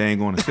my They child. ain't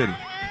going to city.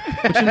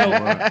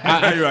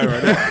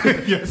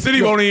 Right.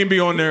 City won't even be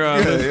on their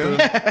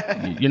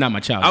list. You're not my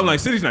child. I'm like,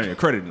 City's not even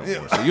accredited no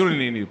more, so you don't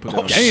even need to put that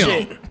on.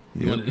 damn.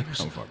 Yeah. I'm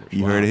fucking.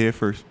 You heard it here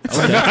first. But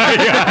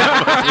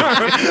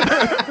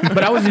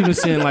I was even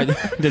saying like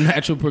the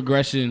natural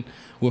progression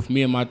with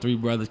me and my 3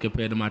 brothers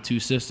compared to my 2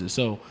 sisters.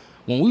 So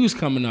when we was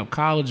coming up,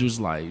 college was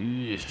like,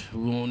 we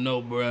don't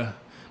know, bruh.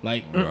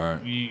 Like,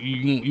 Right.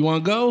 you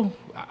want to go?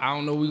 I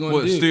don't know what we're going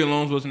What, to do. student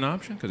loans was an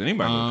option? Because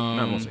anybody, I'm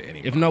not gonna say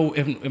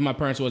anybody. If my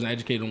parents wasn't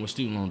educated on what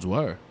student loans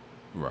were,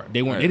 Right.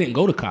 they weren't. Right. They didn't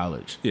go to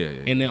college. Yeah.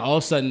 And then all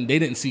of a sudden, they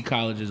didn't see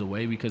college as a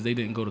way because they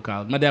didn't go to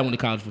college. My dad went to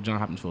college for Johns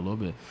Hopkins for a little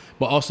bit,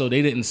 but also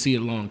they didn't see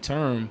it long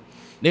term.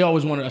 They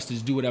always wanted us to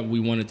just do whatever we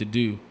wanted to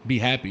do, be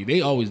happy.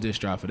 They always did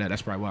strive for that.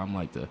 That's probably why I'm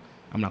like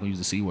I'm not gonna use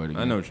the C word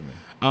again. I know what you mean.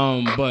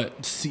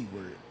 But C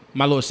word.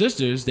 my little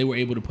sisters, they were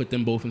able to put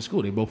them both in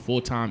school. They both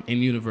full time in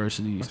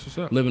universities, That's what's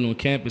up. living on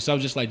campus. So I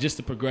was just like, just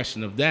the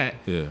progression of that,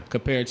 Yeah.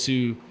 compared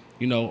to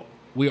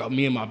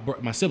me and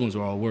my siblings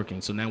were all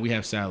working. So now we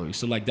have salaries.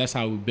 So like that's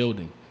how we're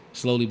building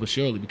slowly but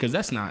surely. Because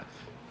that's not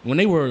when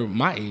they were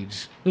my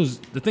age. It was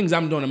the things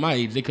I'm doing at my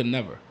age. They could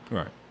never.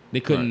 Right. They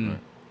couldn't Right.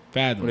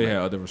 fathom. Well, they that.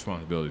 had other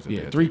responsibilities. that they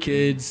Yeah, had 3 to-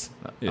 kids,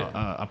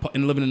 Yeah.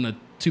 and living in a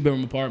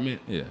 2-bedroom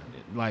apartment. Yeah.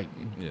 Like,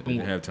 Yeah. They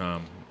didn't have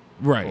time.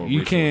 right? or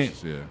You can't.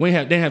 resources, yeah. We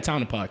they didn't have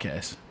time to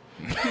podcast.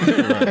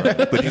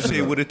 But you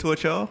say would it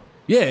taught y'all?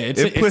 Yeah,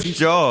 It pushed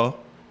y'all.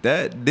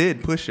 That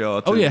did push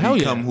y'all to Oh, yeah, hell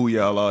become yeah. who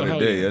y'all are Oh, hell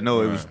today. yeah. I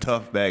know it was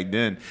tough back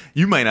then.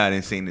 You might not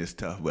have seen this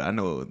tough, but I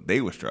know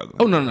they were struggling.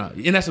 Oh no,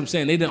 and that's what I'm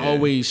saying. They didn't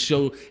always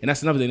show, and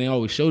that's another thing. They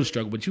always show the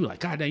struggle, but you were like,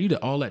 God damn, you did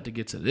all that to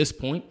get to this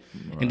point,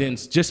 and then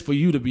just for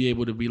you to be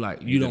able to be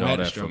like, you don't did all have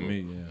to that for struggle.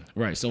 me, yeah.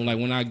 Right. So like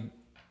when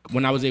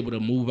I was able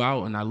to move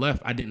out and I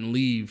left, I didn't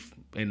leave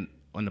and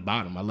on the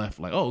bottom. I left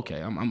like, oh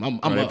okay, I'm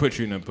They up. put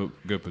you in a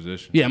good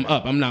position. Yeah, I'm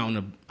up. I'm not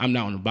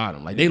on the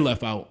bottom. Like they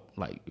left out.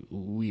 Like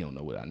we don't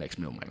know where our next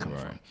meal might come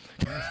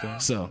from.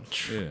 So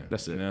Yeah.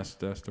 that's it. And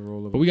that's the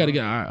role of. But we got to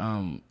get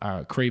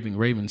our Craving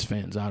Ravens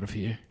fans out of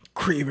here.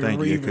 Craven Thank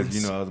you, Ravens.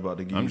 because I was about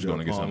to give I'm you just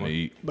gonna get something to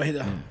eat. But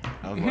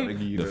I was about to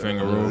give you The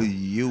finger roll?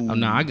 You. Oh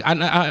no, I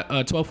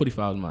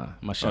 12:45 is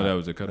my shot. Oh, that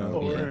was a cutoff.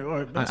 all Okay. right,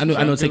 all right. I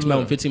know it takes me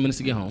about 15 minutes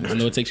to get home. I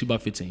know it takes you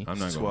about 15. I'm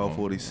not going.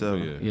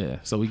 12:47. Yeah,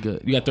 so we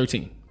good. You got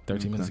 13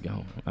 minutes to get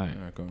home. All right.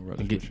 All right, go and wrap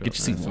And this get bitch your up,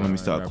 seat man. warm. Let me All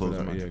start right, closing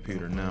wrap my it up.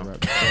 computer Yeah, now. wrap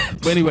it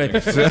up. But anyway,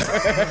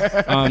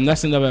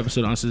 that's another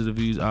episode of Unsolicited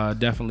Views.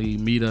 Definitely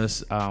meet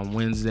us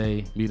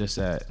Wednesday. Meet us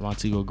at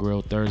Montego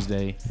Grill.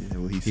 Thursday Yeah,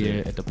 what he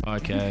here said. at the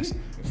podcast.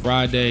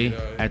 Friday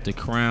at the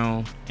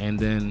Crown, and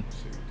then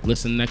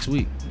listen next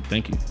week.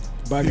 Thank you.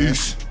 Bye,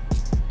 guys.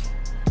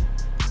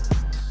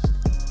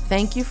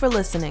 Thank you for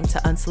listening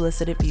to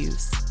Unsolicited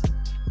Views.